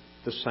is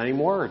the same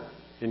word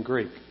in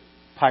Greek,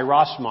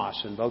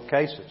 pyrosmos in both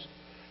cases.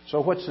 So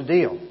what's the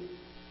deal?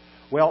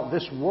 Well,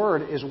 this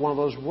word is one of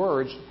those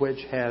words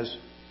which has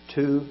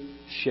two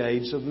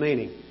shades of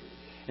meaning.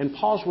 And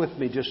pause with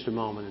me just a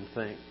moment and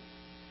think.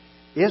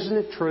 Isn't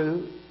it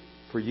true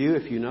for you,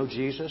 if you know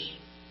Jesus,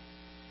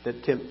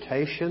 that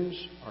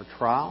temptations are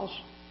trials?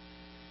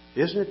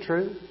 Isn't it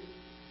true?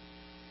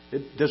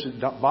 Does it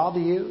bother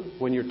you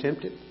when you're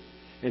tempted?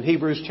 In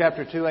Hebrews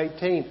chapter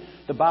 2:18,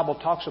 the Bible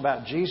talks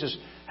about Jesus,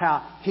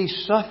 how He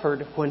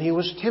suffered when He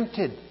was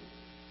tempted.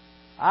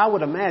 I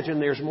would imagine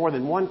there's more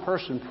than one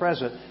person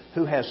present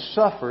who has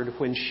suffered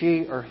when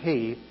she or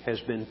he has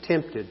been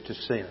tempted to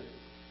sin.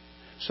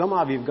 Some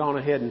of you have gone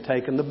ahead and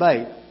taken the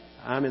bait.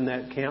 I'm in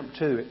that camp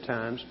too at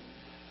times.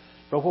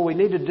 But what we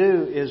need to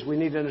do is we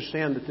need to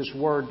understand that this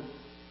word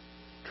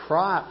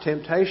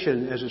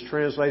temptation, as it's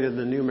translated in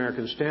the New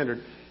American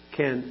Standard,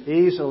 can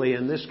easily,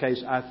 in this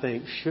case, I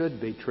think,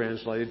 should be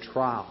translated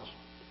trials.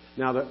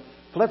 Now, the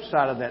flip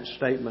side of that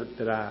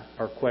statement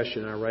or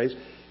question I raised,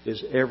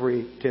 is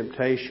every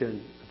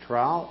temptation a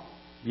trial?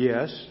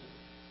 Yes.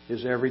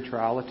 Is every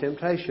trial a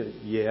temptation?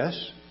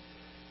 Yes.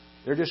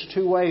 They're just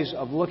two ways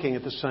of looking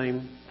at the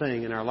same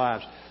thing in our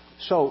lives.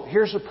 So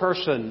here's a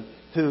person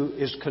who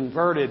is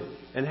converted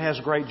and has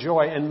great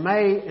joy and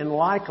may and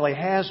likely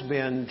has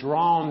been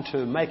drawn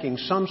to making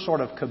some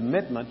sort of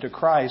commitment to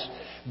Christ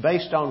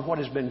based on what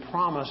has been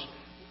promised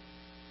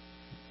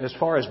as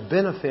far as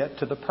benefit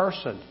to the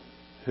person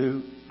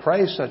who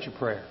prays such a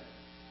prayer.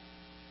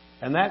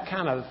 And that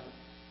kind of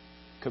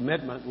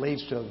commitment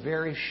leads to a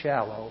very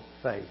shallow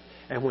faith.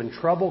 And when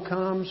trouble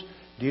comes,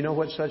 do you know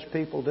what such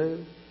people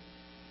do?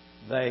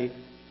 They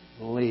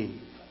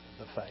leave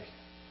the faith.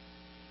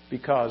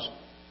 Because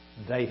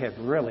they have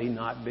really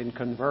not been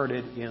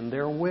converted in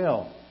their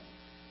will.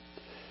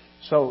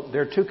 So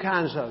there are two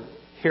kinds of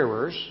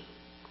hearers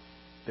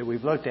that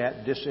we've looked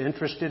at.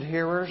 Disinterested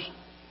hearers.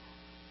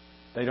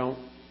 They don't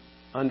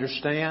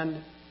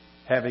understand,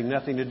 having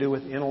nothing to do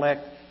with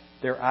intellect.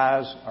 Their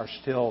eyes are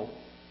still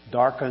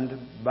darkened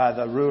by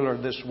the ruler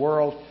of this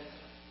world.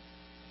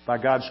 By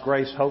God's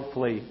grace,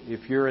 hopefully,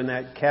 if you're in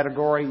that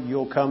category,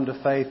 you'll come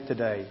to faith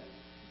today,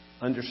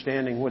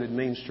 understanding what it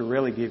means to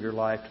really give your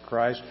life to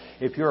Christ.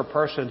 If you're a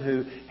person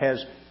who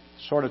has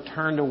sort of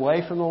turned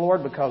away from the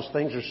Lord because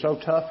things are so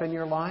tough in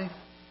your life,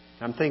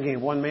 I'm thinking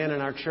of one man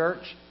in our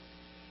church.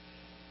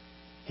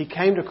 He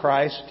came to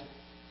Christ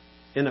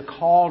in a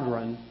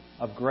cauldron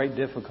of great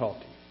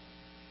difficulty.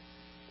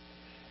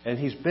 And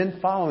he's been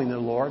following the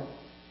Lord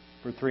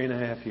for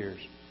 3.5 years.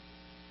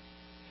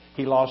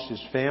 He lost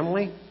his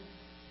family.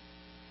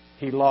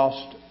 He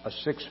lost a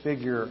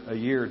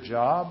 6-figure-a-year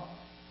job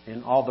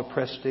and all the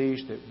prestige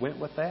that went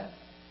with that.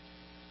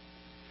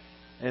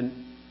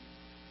 And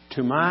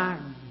to my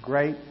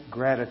great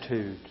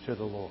gratitude to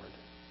the Lord,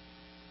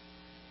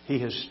 he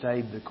has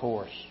stayed the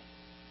course.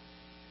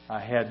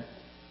 I had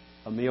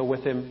a meal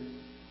with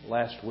him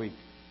last week,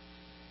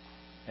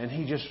 and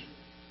he just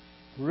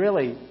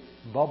really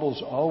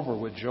bubbles over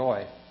with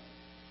joy.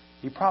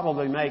 He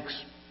probably makes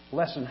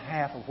less than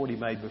half of what he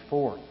made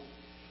before.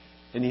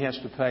 And he has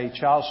to pay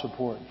child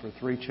support for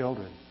 3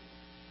 children.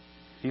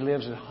 He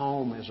lives at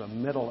home as a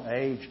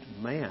middle-aged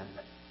man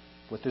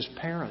with his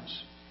parents.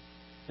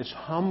 It's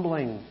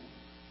humbling,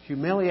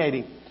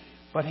 humiliating,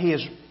 but he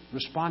has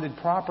responded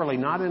properly,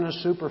 not in a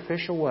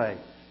superficial way.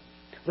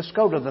 Let's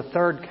go to the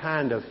third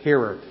kind of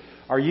hearer.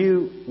 Are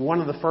you one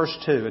of the first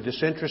two, a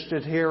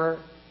disinterested hearer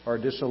or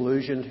a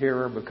disillusioned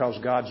hearer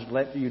because God's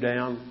let you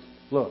down?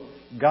 Look,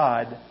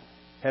 God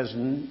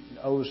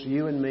owes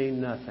you and me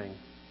nothing.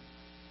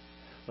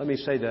 Let me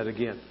say that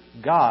again.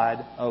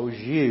 God owes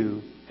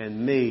you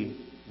and me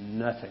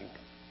nothing.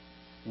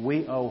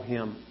 We owe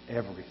Him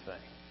everything.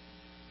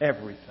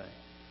 Everything.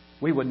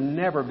 We would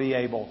never be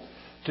able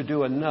to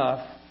do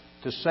enough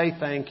to say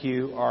thank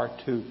you or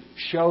to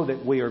show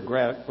that we are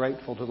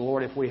grateful to the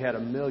Lord if we had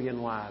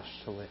 1,000,000 lives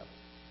to live.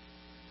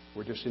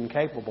 We're just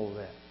incapable of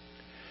that.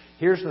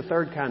 Here's the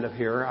third kind of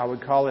hearer. I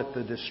would call it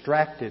the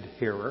distracted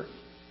hearer.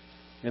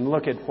 And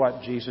look at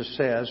what Jesus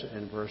says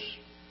in verse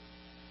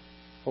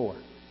 14.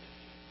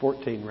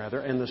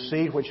 And the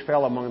seed which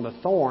fell among the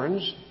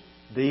thorns,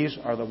 these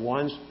are the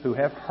ones who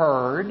have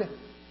heard,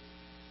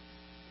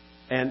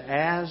 and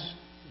as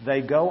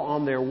they go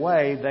on their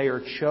way, they are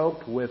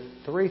choked with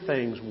 3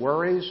 things: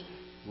 worries,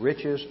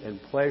 riches,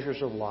 and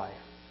pleasures of life,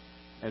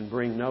 and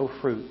bring no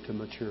fruit to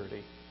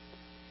maturity.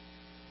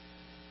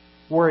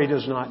 Worry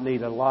does not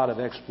need a lot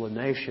of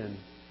explanation.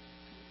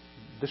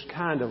 This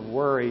kind of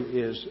worry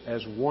is,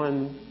 as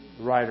one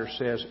writer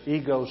says,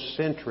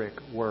 egocentric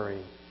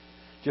worry.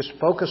 Just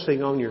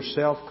focusing on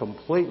yourself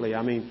completely.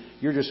 I mean,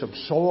 you're just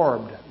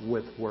absorbed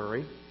with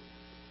worry.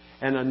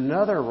 And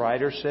another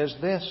writer says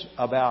this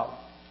about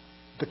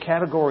the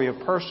category of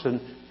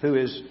person who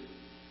is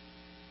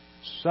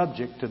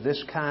subject to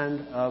this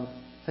kind of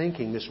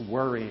thinking, this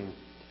worrying.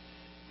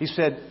 He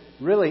said,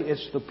 really,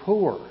 it's the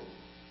poor.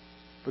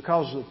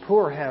 Because the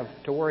poor have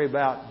to worry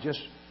about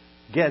just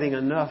getting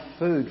enough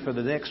food for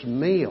the next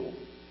meal,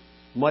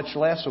 much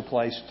less a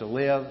place to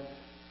live,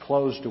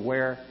 clothes to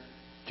wear,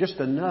 just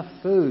enough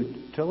food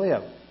to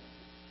live.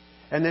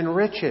 And then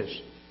riches.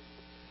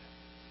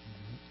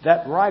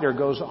 That writer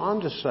goes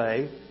on to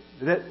say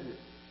that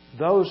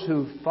those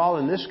who fall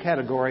in this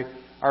category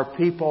are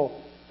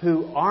people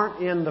who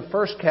aren't in the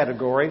first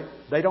category.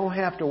 They don't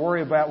have to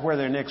worry about where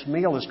their next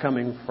meal is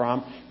coming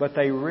from, but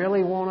they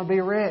really want to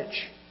be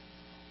rich.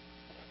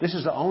 This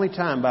is the only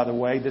time, by the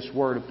way, this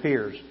word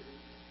appears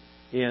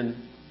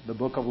in the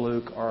book of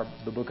Luke or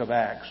the book of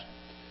Acts.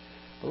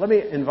 But let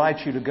me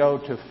invite you to go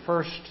to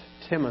 1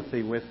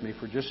 Timothy with me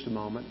for just a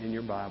moment in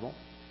your Bible.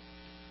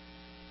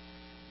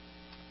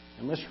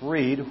 And let's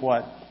read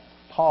what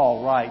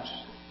Paul writes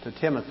to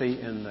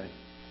Timothy in the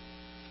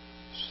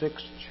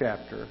 6th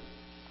chapter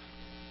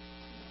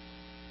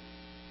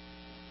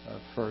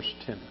of 1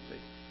 Timothy.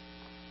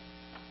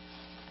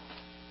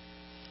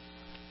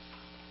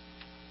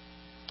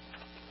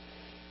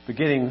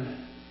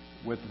 Beginning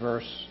with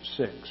verse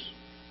 6.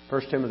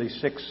 1 Timothy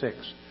 6:6.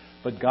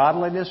 But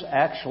godliness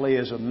actually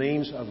is a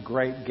means of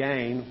great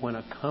gain when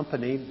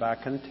accompanied by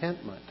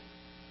contentment.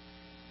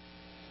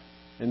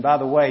 And by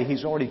the way,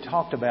 he's already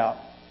talked about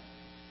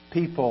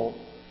people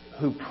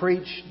who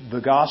preach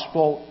the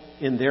gospel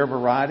in their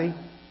variety,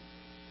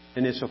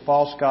 and it's a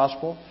false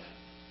gospel.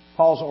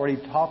 Paul's already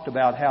talked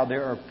about how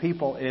there are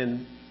people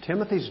in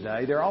Timothy's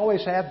day, there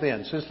always have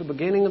been, since the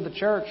beginning of the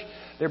church,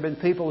 there have been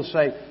people who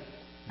say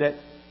that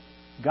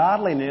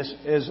godliness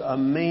is a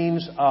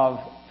means of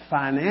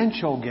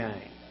financial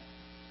gain.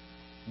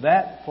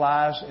 That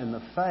flies in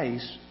the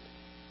face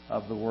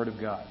of the Word of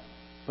God.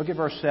 Look at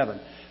verse 7.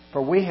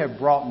 For we have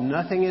brought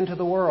nothing into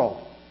the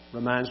world.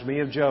 Reminds me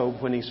of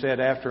Job when he said,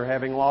 after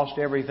having lost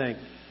everything,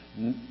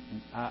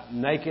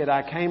 Naked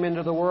I came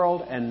into the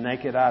world, and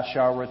naked I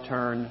shall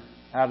return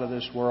out of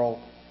this world.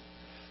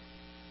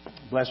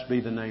 Blessed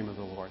be the name of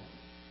the Lord.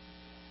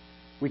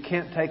 We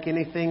can't take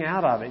anything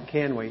out of it,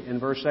 can we? In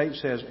verse 8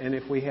 says, and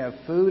if we have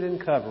food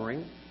and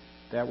covering,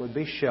 that would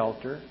be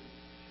shelter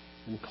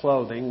and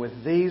clothing,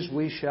 with these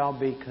we shall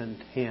be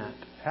content.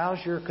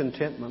 How's your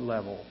contentment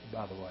level,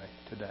 by the way,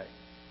 today?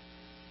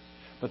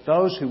 But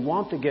those who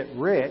want to get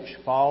rich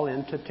fall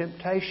into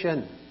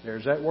temptation.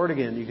 There's that word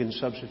again. You can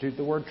substitute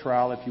the word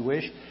trial if you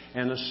wish.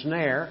 And a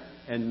snare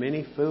and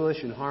many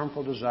foolish and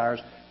harmful desires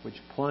which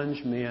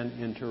plunge men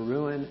into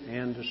ruin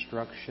and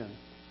destruction.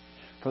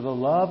 For the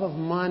love of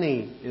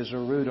money is a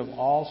root of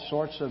all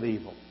sorts of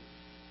evil.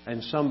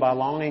 And some by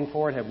longing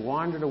for it have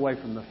wandered away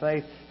from the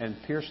faith and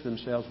pierced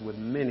themselves with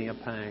many a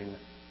pang.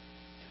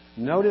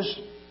 Notice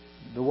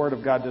the Word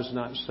of God does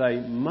not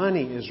say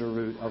money is a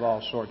root of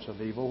all sorts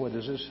of evil. What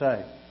does it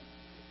say?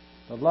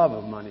 The love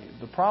of money.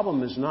 The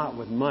problem is not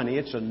with money.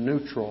 It's a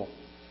neutral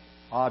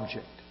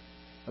object.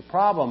 The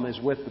problem is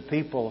with the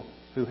people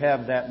who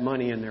have that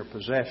money in their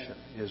possession,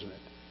 isn't it?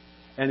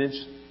 And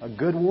it's a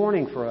good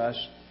warning for us.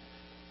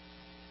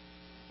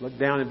 Look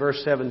down at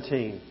verse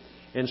 17.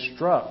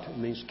 Instruct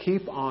means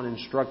keep on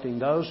instructing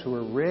those who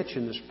are rich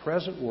in this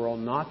present world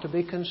not to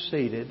be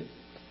conceited.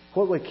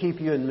 What would keep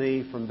you and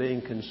me from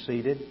being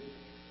conceited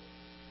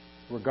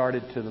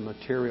regarded to the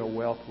material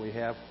wealth we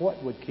have?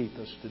 What would keep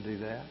us to do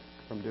that,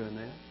 from doing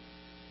that?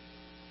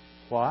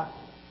 What?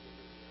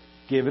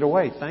 Give it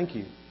away. Thank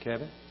you,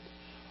 Kevin.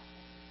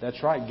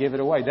 That's right, give it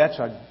away. That's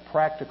a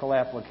practical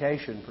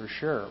application for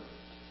sure.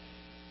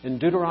 In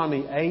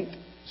Deuteronomy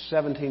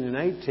 8:17 and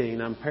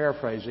 18, I'm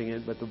paraphrasing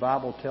it, but the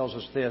Bible tells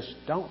us this: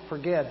 don't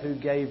forget who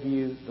gave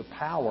you the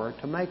power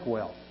to make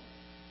wealth.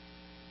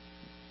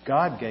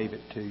 God gave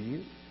it to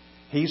you.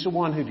 He's the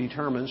one who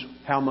determines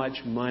how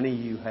much money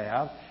you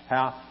have,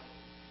 how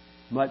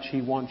much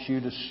He wants you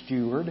to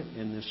steward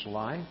in this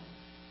life.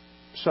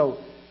 So,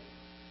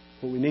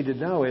 what we need to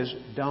know is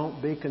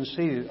don't be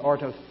conceited or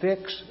to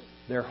fix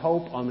their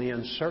hope on the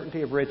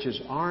uncertainty of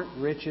riches. Aren't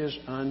riches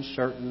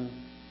uncertain?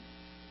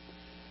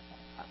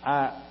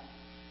 I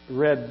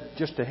read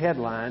just a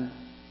headline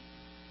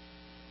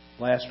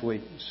last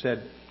week. It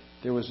said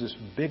there was this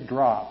big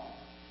drop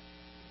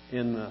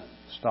in the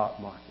stock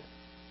market.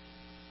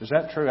 Is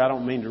that true? I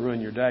don't mean to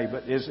ruin your day,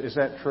 but is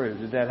that true?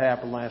 Did that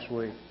happen last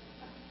week?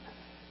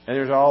 And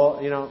there's a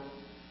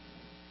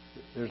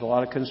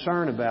lot of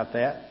concern about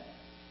that.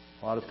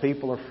 A lot of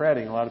people are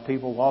fretting. A lot of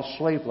people lost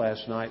sleep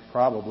last night,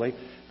 probably,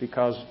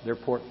 because their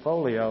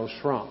portfolio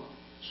shrunk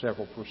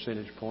several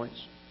percentage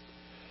points.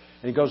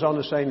 And he goes on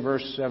to say in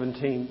verse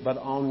 17, but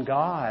on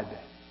God,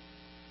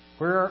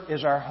 where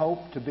is our hope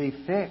to be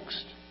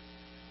fixed?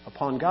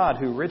 Upon God,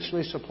 who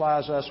richly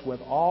supplies us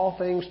with all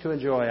things to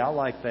enjoy. I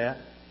like that.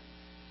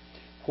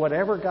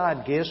 Whatever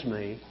God gives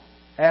me,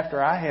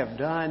 after I have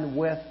done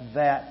with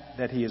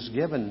that He has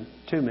given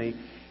to me,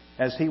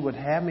 as He would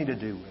have me to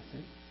do with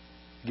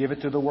it, give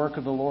it to the work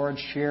of the Lord,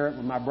 share it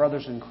with my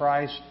brothers in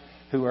Christ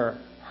who are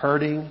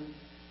hurting,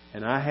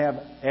 and I have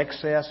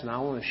excess, and I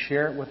want to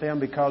share it with them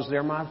because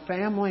they're my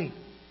family.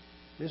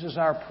 This is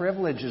our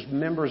privilege as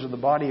members of the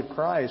body of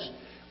Christ.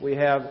 We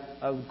have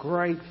a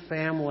great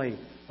family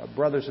of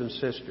brothers and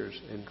sisters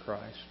in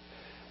Christ.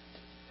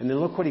 And then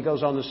look what he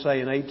goes on to say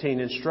in 18.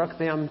 Instruct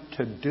them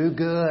to do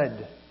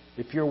good.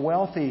 If you're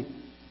wealthy,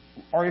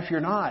 or if you're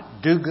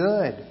not, do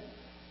good.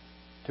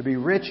 To be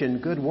rich in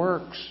good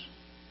works.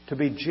 To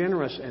be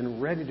generous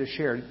and ready to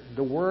share.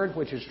 The word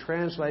which is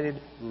translated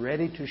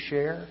ready to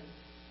share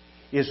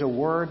is a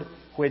word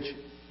which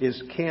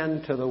is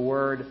kin to the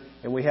word,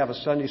 and we have a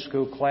Sunday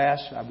school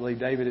class, I believe,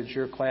 David, it's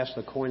your class,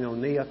 the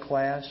Koinonia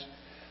class,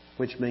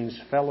 which means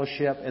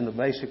fellowship, and the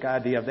basic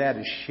idea of that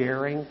is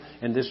sharing,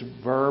 and this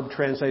verb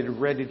translated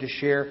ready to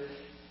share.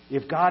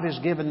 If God has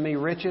given me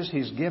riches,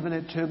 He's given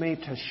it to me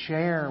to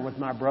share with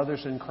my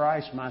brothers in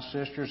Christ, my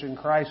sisters in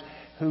Christ,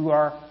 who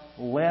are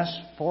less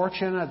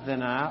fortunate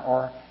than I,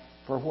 or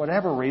for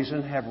whatever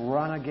reason have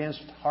run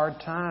against hard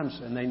times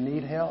and they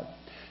need help.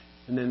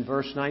 And then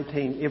verse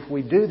 19, if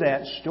we do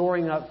that,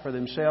 storing up for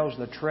themselves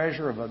the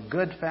treasure of a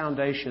good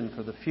foundation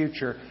for the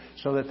future,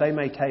 so that they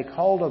may take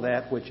hold of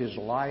that which is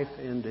life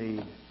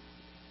indeed.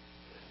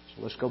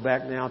 So let's go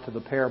back now to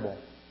the parable.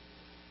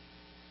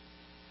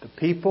 The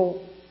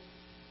people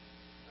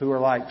who are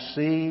like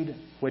seed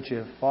which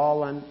have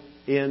fallen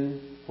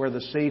in where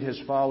the seed has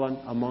fallen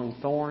among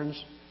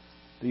thorns.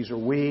 These are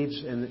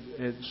weeds.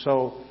 And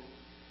so,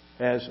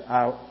 as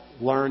I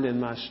learned in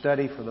my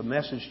study for the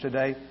message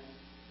today,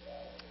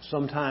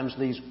 sometimes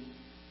these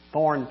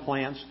thorn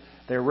plants,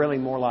 they're really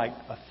more like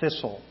a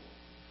thistle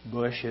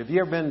bush. Have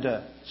you ever been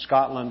to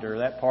Scotland or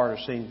that part or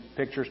seen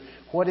pictures?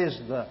 What is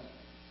the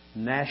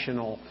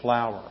national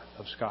flower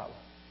of Scotland?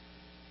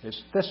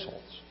 It's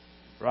thistles,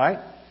 right?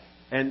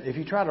 And if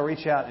you try to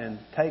reach out and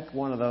take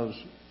one of those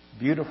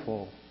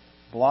beautiful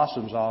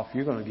blossoms off,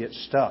 you're going to get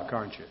stuck,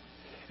 aren't you?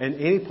 And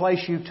any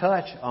place you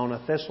touch on a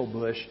thistle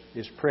bush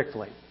is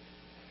prickly.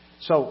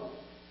 So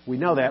we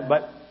know that,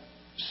 but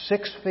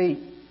 6 feet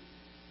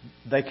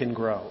they can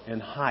grow in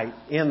height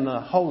in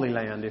the Holy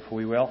Land, if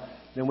we will.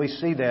 And we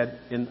see that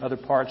in other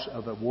parts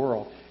of the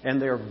world.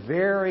 And they're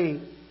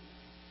very,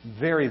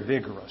 very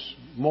vigorous,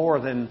 more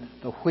than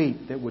the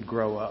wheat that would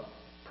grow up,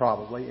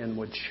 probably, and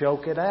would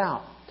choke it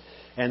out.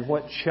 And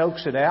what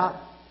chokes it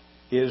out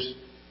is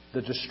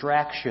the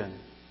distraction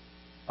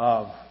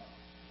of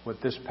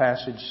what this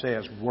passage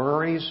says.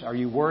 Worries. Are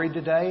you worried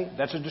today?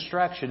 That's a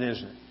distraction,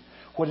 isn't it?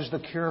 What is the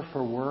cure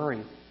for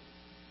worry?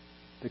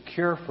 The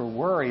cure for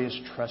worry is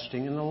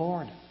trusting in the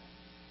Lord.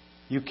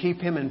 You keep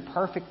Him in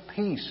perfect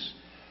peace,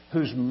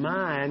 whose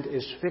mind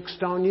is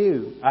fixed on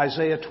you.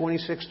 Isaiah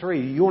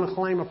 26:3. You want to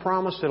claim a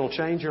promise that will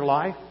change your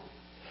life?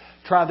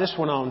 Try this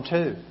one on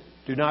too.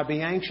 Do not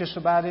be anxious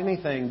about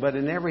anything, but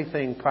in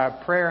everything, by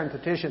prayer and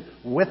petition,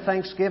 with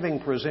thanksgiving,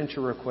 present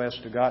your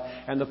request to God.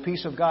 And the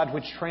peace of God,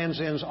 which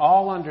transcends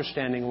all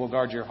understanding, will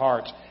guard your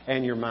hearts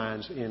and your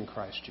minds in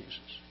Christ Jesus.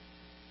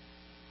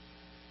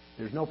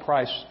 There's no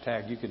price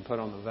tag you can put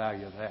on the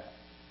value of that.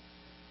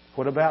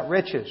 What about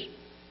riches?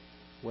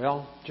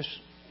 Well, just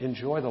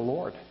enjoy the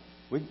Lord.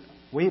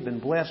 We've been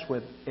blessed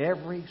with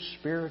every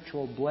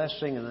spiritual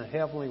blessing in the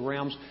heavenly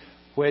realms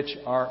which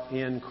are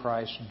in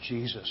Christ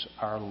Jesus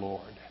our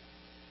Lord.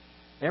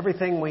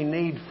 Everything we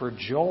need for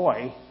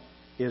joy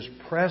is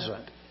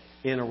present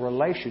in a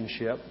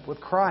relationship with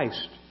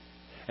Christ.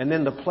 And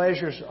then the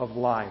pleasures of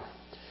life.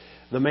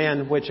 The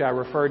man which I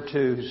referred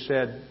to who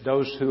said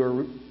those who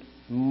are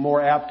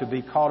more apt to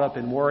be caught up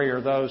in worry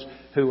are those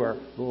who are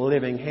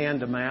living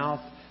hand to mouth.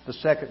 The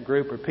second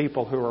group are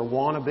people who are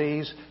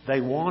wannabes.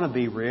 They want to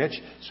be rich,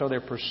 so they're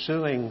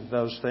pursuing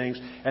those things.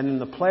 And then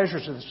the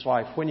pleasures of this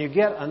life. When you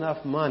get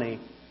enough money,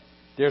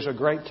 there's a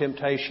great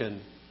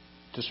temptation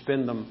to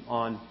spend them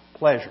on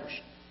pleasures.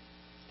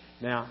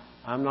 Now,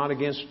 I'm not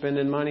against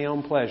spending money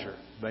on pleasure.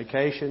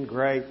 Vacation,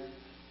 great.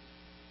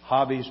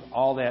 Hobbies,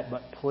 all that.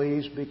 But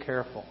please be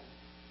careful.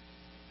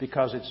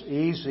 Because it's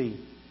easy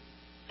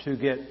to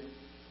get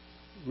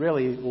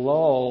really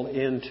lulled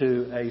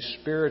into a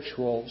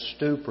spiritual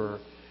stupor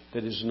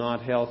that is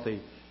not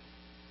healthy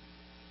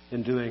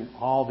in doing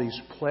all these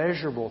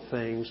pleasurable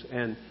things.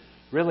 And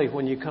really,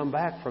 when you come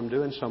back from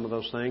doing some of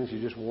those things,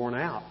 you're just worn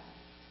out.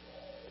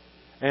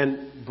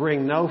 And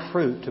bring no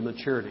fruit to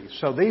maturity.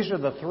 So these are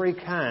the three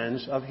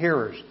kinds of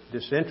hearers.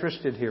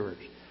 Disinterested hearers,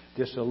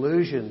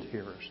 disillusioned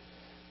hearers,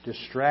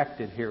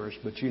 distracted hearers.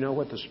 But you know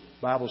what the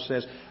Bible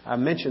says? I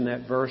mentioned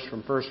that verse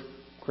from 1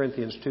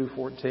 Corinthians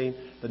 2:14.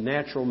 The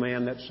natural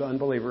man, that's the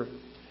unbeliever,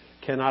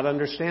 cannot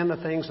understand the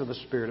things of the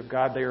Spirit of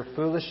God. They are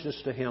foolishness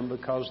to him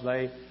because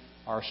they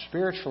are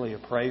spiritually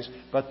appraised.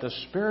 But the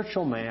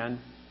spiritual man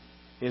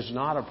is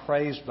not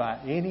appraised by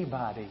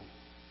anybody.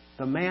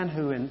 The man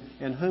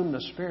in whom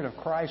the Spirit of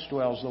Christ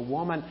dwells, the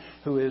woman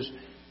who is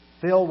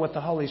filled with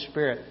the Holy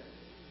Spirit,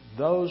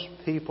 those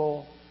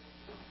people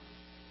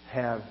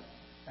have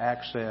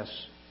access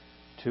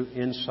to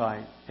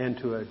insight and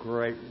to a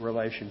great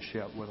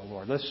relationship with the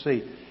Lord. Let's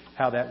see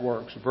how that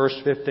works. Verse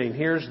 15.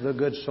 Here's the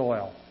good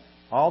soil.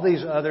 All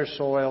these other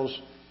soils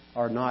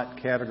are not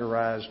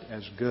categorized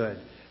as good.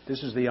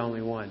 This is the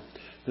only one.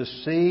 The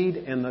seed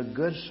in the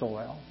good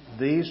soil,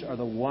 these are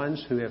the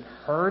ones who have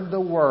heard the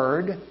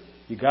Word.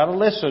 You got to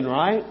listen,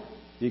 right?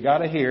 You got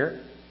to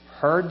hear.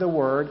 Heard the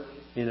Word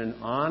in an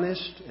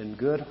honest and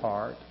good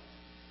heart.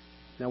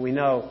 Now we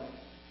know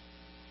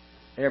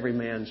every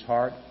man's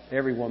heart,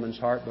 every woman's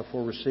heart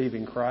before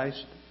receiving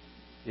Christ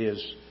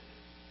is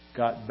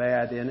got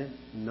bad in it.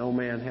 No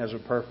man has a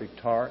perfect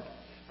heart.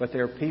 But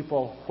there are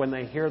people, when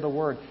they hear the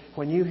Word,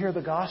 when you hear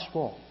the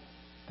gospel,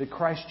 that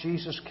Christ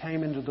Jesus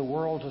came into the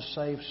world to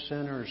save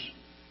sinners.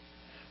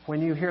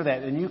 When you hear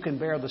that, and you can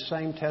bear the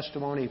same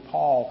testimony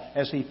Paul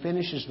as he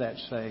finishes that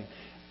saying,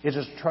 it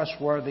is a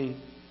trustworthy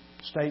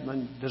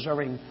statement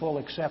deserving full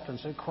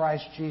acceptance that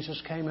Christ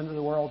Jesus came into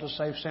the world to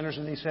save sinners.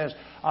 And he says,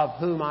 of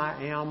whom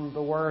I am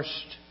the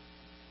worst.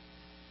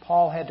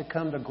 Paul had to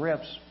come to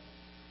grips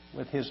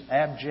with his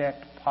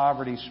abject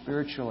poverty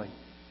spiritually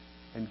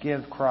and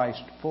give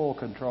Christ full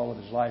control of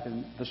his life.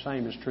 And the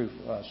same is true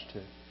for us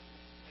too.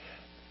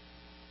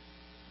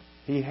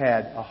 He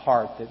had a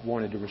heart that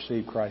wanted to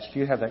receive Christ. Do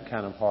you have that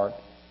kind of heart?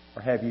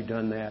 Or have you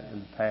done that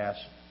in the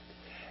past?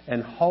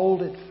 And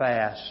hold it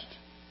fast.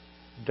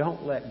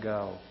 Don't let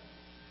go.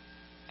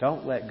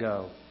 Don't let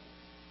go.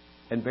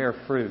 And bear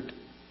fruit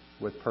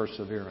with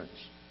perseverance.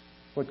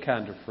 What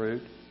kind of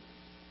fruit?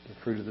 The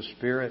fruit of the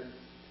Spirit.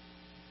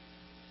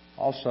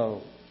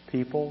 Also,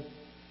 people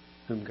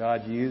whom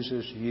God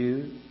uses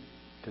you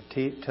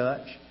to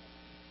touch.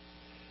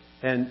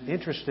 And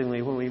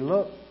interestingly, when we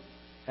look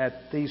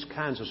at these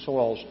kinds of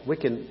soils, we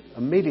can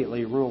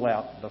immediately rule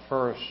out the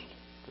first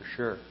for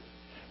sure.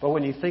 But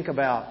when you think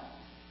about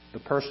the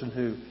person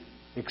who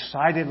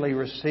excitedly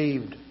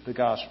received the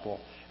gospel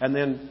and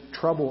then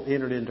trouble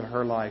entered into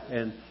her life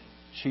and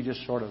she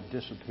just sort of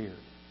disappeared.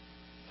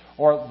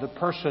 Or the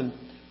person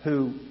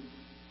who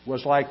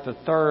was like the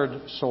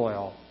third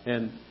soil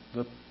and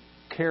the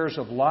cares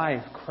of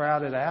life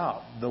crowded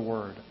out the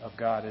Word of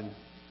God in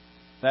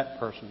that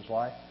person's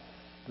life.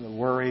 The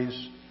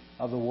worries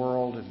of the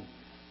world and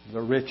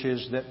the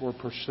riches that were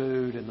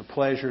pursued and the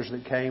pleasures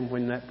that came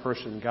when that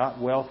person got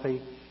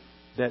wealthy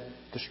that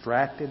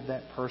distracted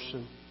that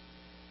person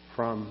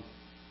from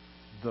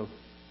the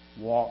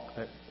walk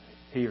that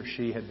he or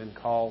she had been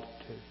called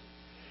to.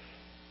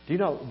 Do you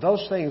know,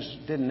 those things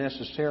didn't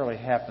necessarily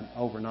happen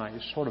overnight.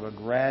 It's sort of a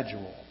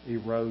gradual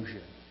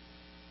erosion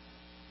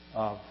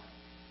of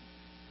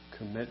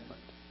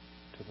commitment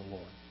to the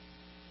Lord.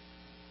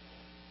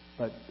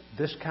 But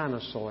this kind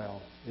of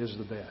soil is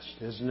the best,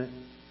 isn't it?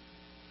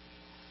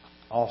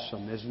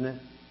 Awesome, isn't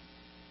it?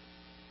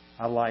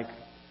 I like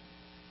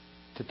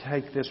to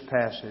take this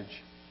passage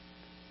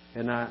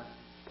and I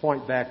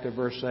point back to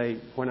verse 8.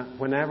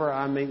 Whenever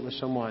I meet with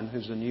someone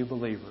who's a new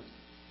believer,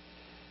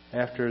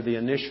 after the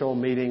initial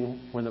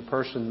meeting when the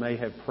person may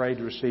have prayed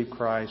to receive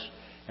Christ,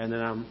 and then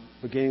I'm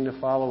beginning to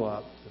follow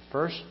up, the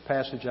first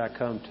passage I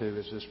come to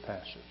is this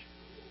passage.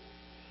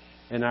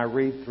 And I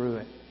read through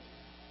it.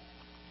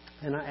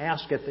 And I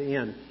ask at the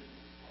end,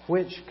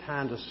 which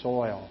kind of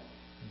soil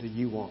do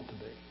you want to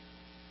be?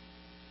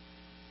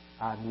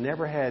 I've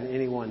never had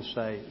anyone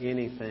say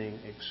anything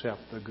except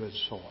the good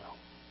soil.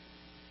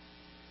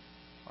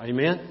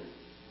 Amen?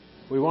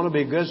 We want to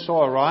be good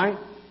soil, right?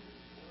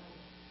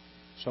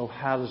 So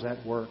how does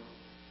that work?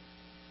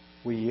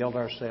 We yield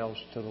ourselves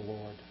to the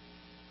Lord.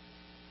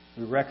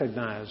 We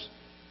recognize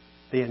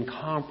the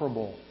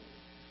incomparable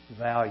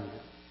value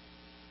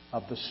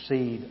of the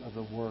seed of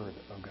the Word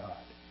of God.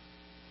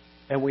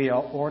 And we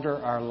order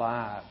our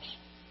lives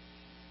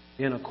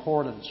in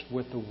accordance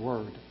with the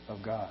Word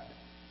of God.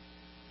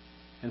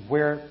 And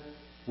where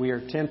we are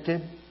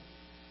tempted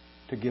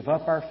to give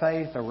up our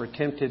faith, or we're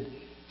tempted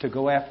to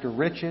go after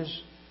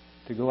riches,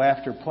 to go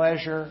after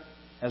pleasure,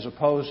 as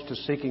opposed to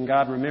seeking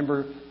God.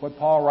 Remember what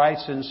Paul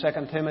writes in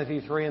 2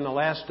 Timothy 3, in the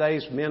last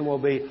days men will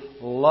be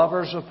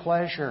lovers of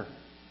pleasure.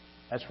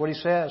 That's what he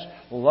says.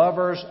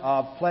 Lovers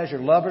of pleasure,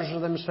 lovers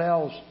of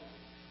themselves,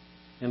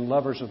 and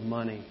lovers of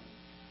money.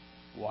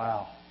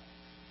 Wow.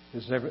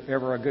 Is there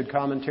ever a good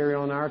commentary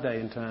on our day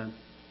and time?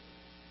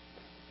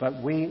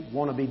 But we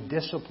want to be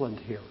disciplined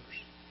hearers,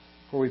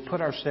 where we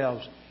put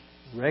ourselves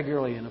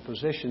regularly in a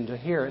position to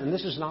hear. And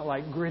this is not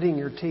like gritting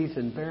your teeth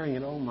and bearing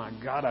it. Oh my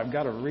God, I've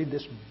got to read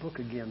this book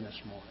again this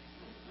morning.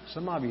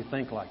 Some of you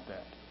think like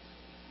that.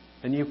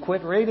 And you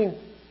quit reading.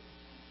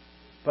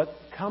 But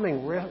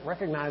coming,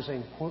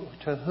 recognizing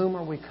to whom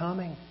are we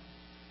coming?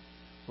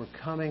 We're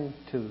coming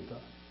to the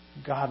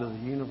God of the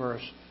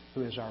universe,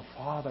 who is our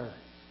Father.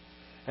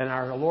 And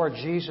our Lord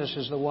Jesus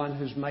is the one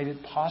who's made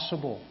it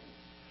possible.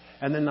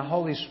 And then the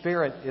Holy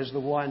Spirit is the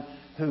one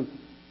who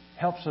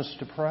helps us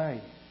to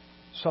pray.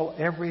 So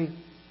every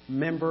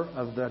member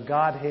of the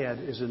Godhead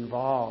is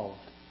involved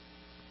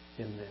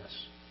in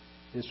this.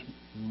 It's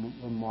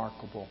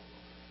remarkable.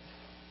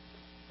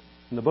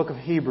 In the book of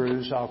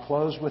Hebrews, I'll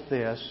close with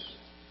this.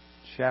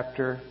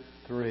 Chapter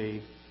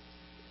 3,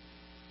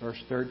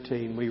 verse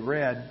 13. We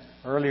read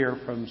earlier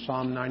from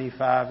Psalm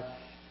 95,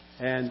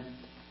 and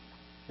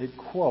it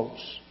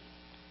quotes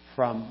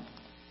from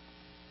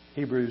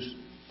Hebrews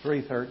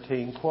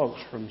 3:13,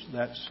 quotes from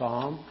that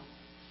psalm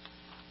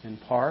in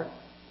part.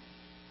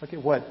 Look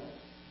at what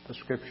the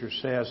Scripture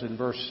says in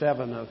verse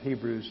 7 of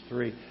Hebrews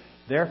 3.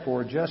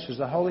 Therefore, just as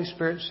the Holy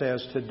Spirit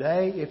says,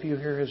 today if you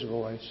hear His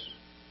voice,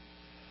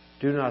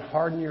 do not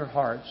harden your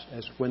hearts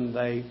as when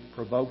they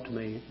provoked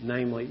me,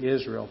 namely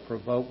Israel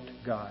provoked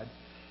God,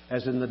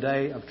 as in the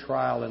day of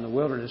trial in the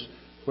wilderness,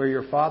 where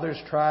your fathers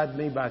tried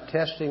me by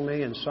testing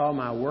me and saw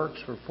my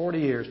works for 40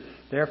 years.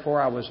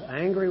 Therefore I was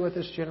angry with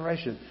this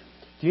generation.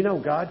 Do you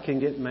know God can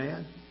get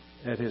mad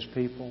at His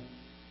people?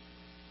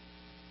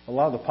 A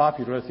lot of the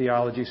popular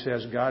theology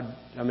says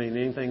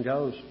anything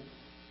goes.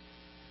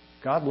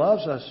 God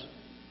loves us.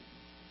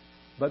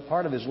 But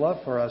part of His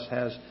love for us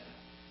has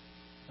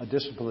a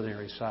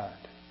disciplinary side.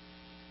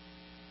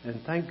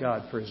 And thank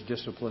God for His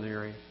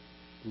disciplinary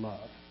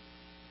love.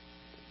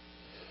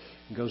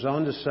 It goes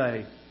on to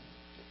say,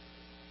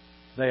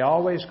 they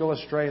always go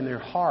astray in their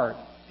heart,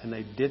 and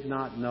they did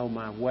not know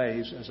my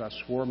ways. As I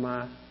swore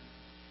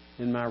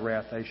in my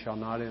wrath, they shall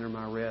not enter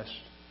my rest.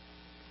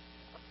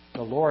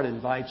 The Lord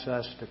invites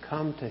us to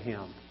come to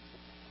Him.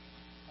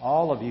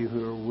 All of you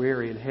who are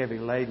weary and heavy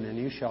laden, and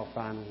you shall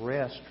find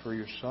rest for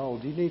your soul.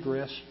 Do you need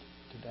rest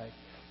today?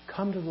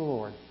 Come to the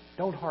Lord.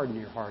 Don't harden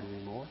your heart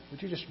anymore.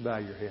 Would you just bow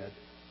your head?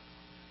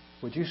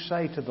 Would you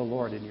say to the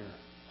Lord in your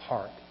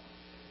heart,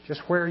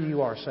 just where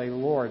you are, say,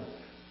 Lord,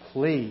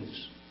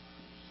 please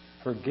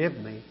forgive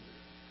me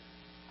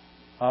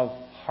of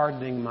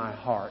hardening my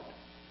heart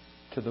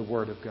to the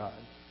Word of God.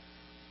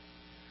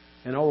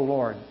 And, oh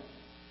Lord,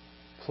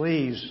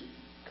 please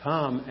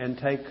come and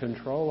take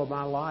control of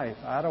my life.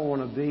 I don't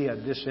want to be a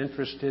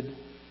disinterested.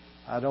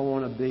 I don't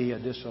want to be a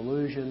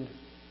disillusioned.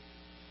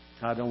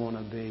 I don't want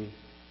to be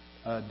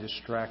a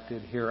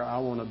distracted hearer. I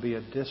want to be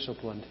a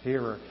disciplined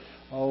hearer.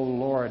 Oh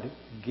Lord,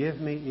 give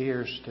me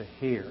ears to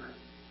hear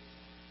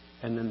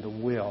and then the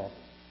will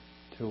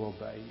to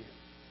obey you.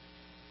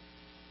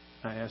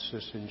 I ask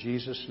this in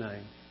Jesus'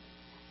 name.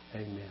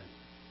 Amen.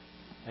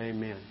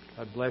 Amen.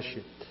 God bless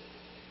you.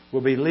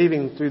 We'll be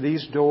leaving through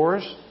these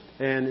doors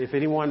And if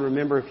anyone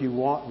if you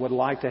would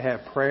like to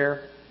have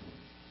prayer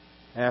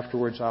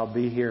afterwards, I'll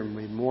be here and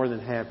be more than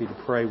happy to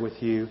pray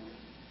with you.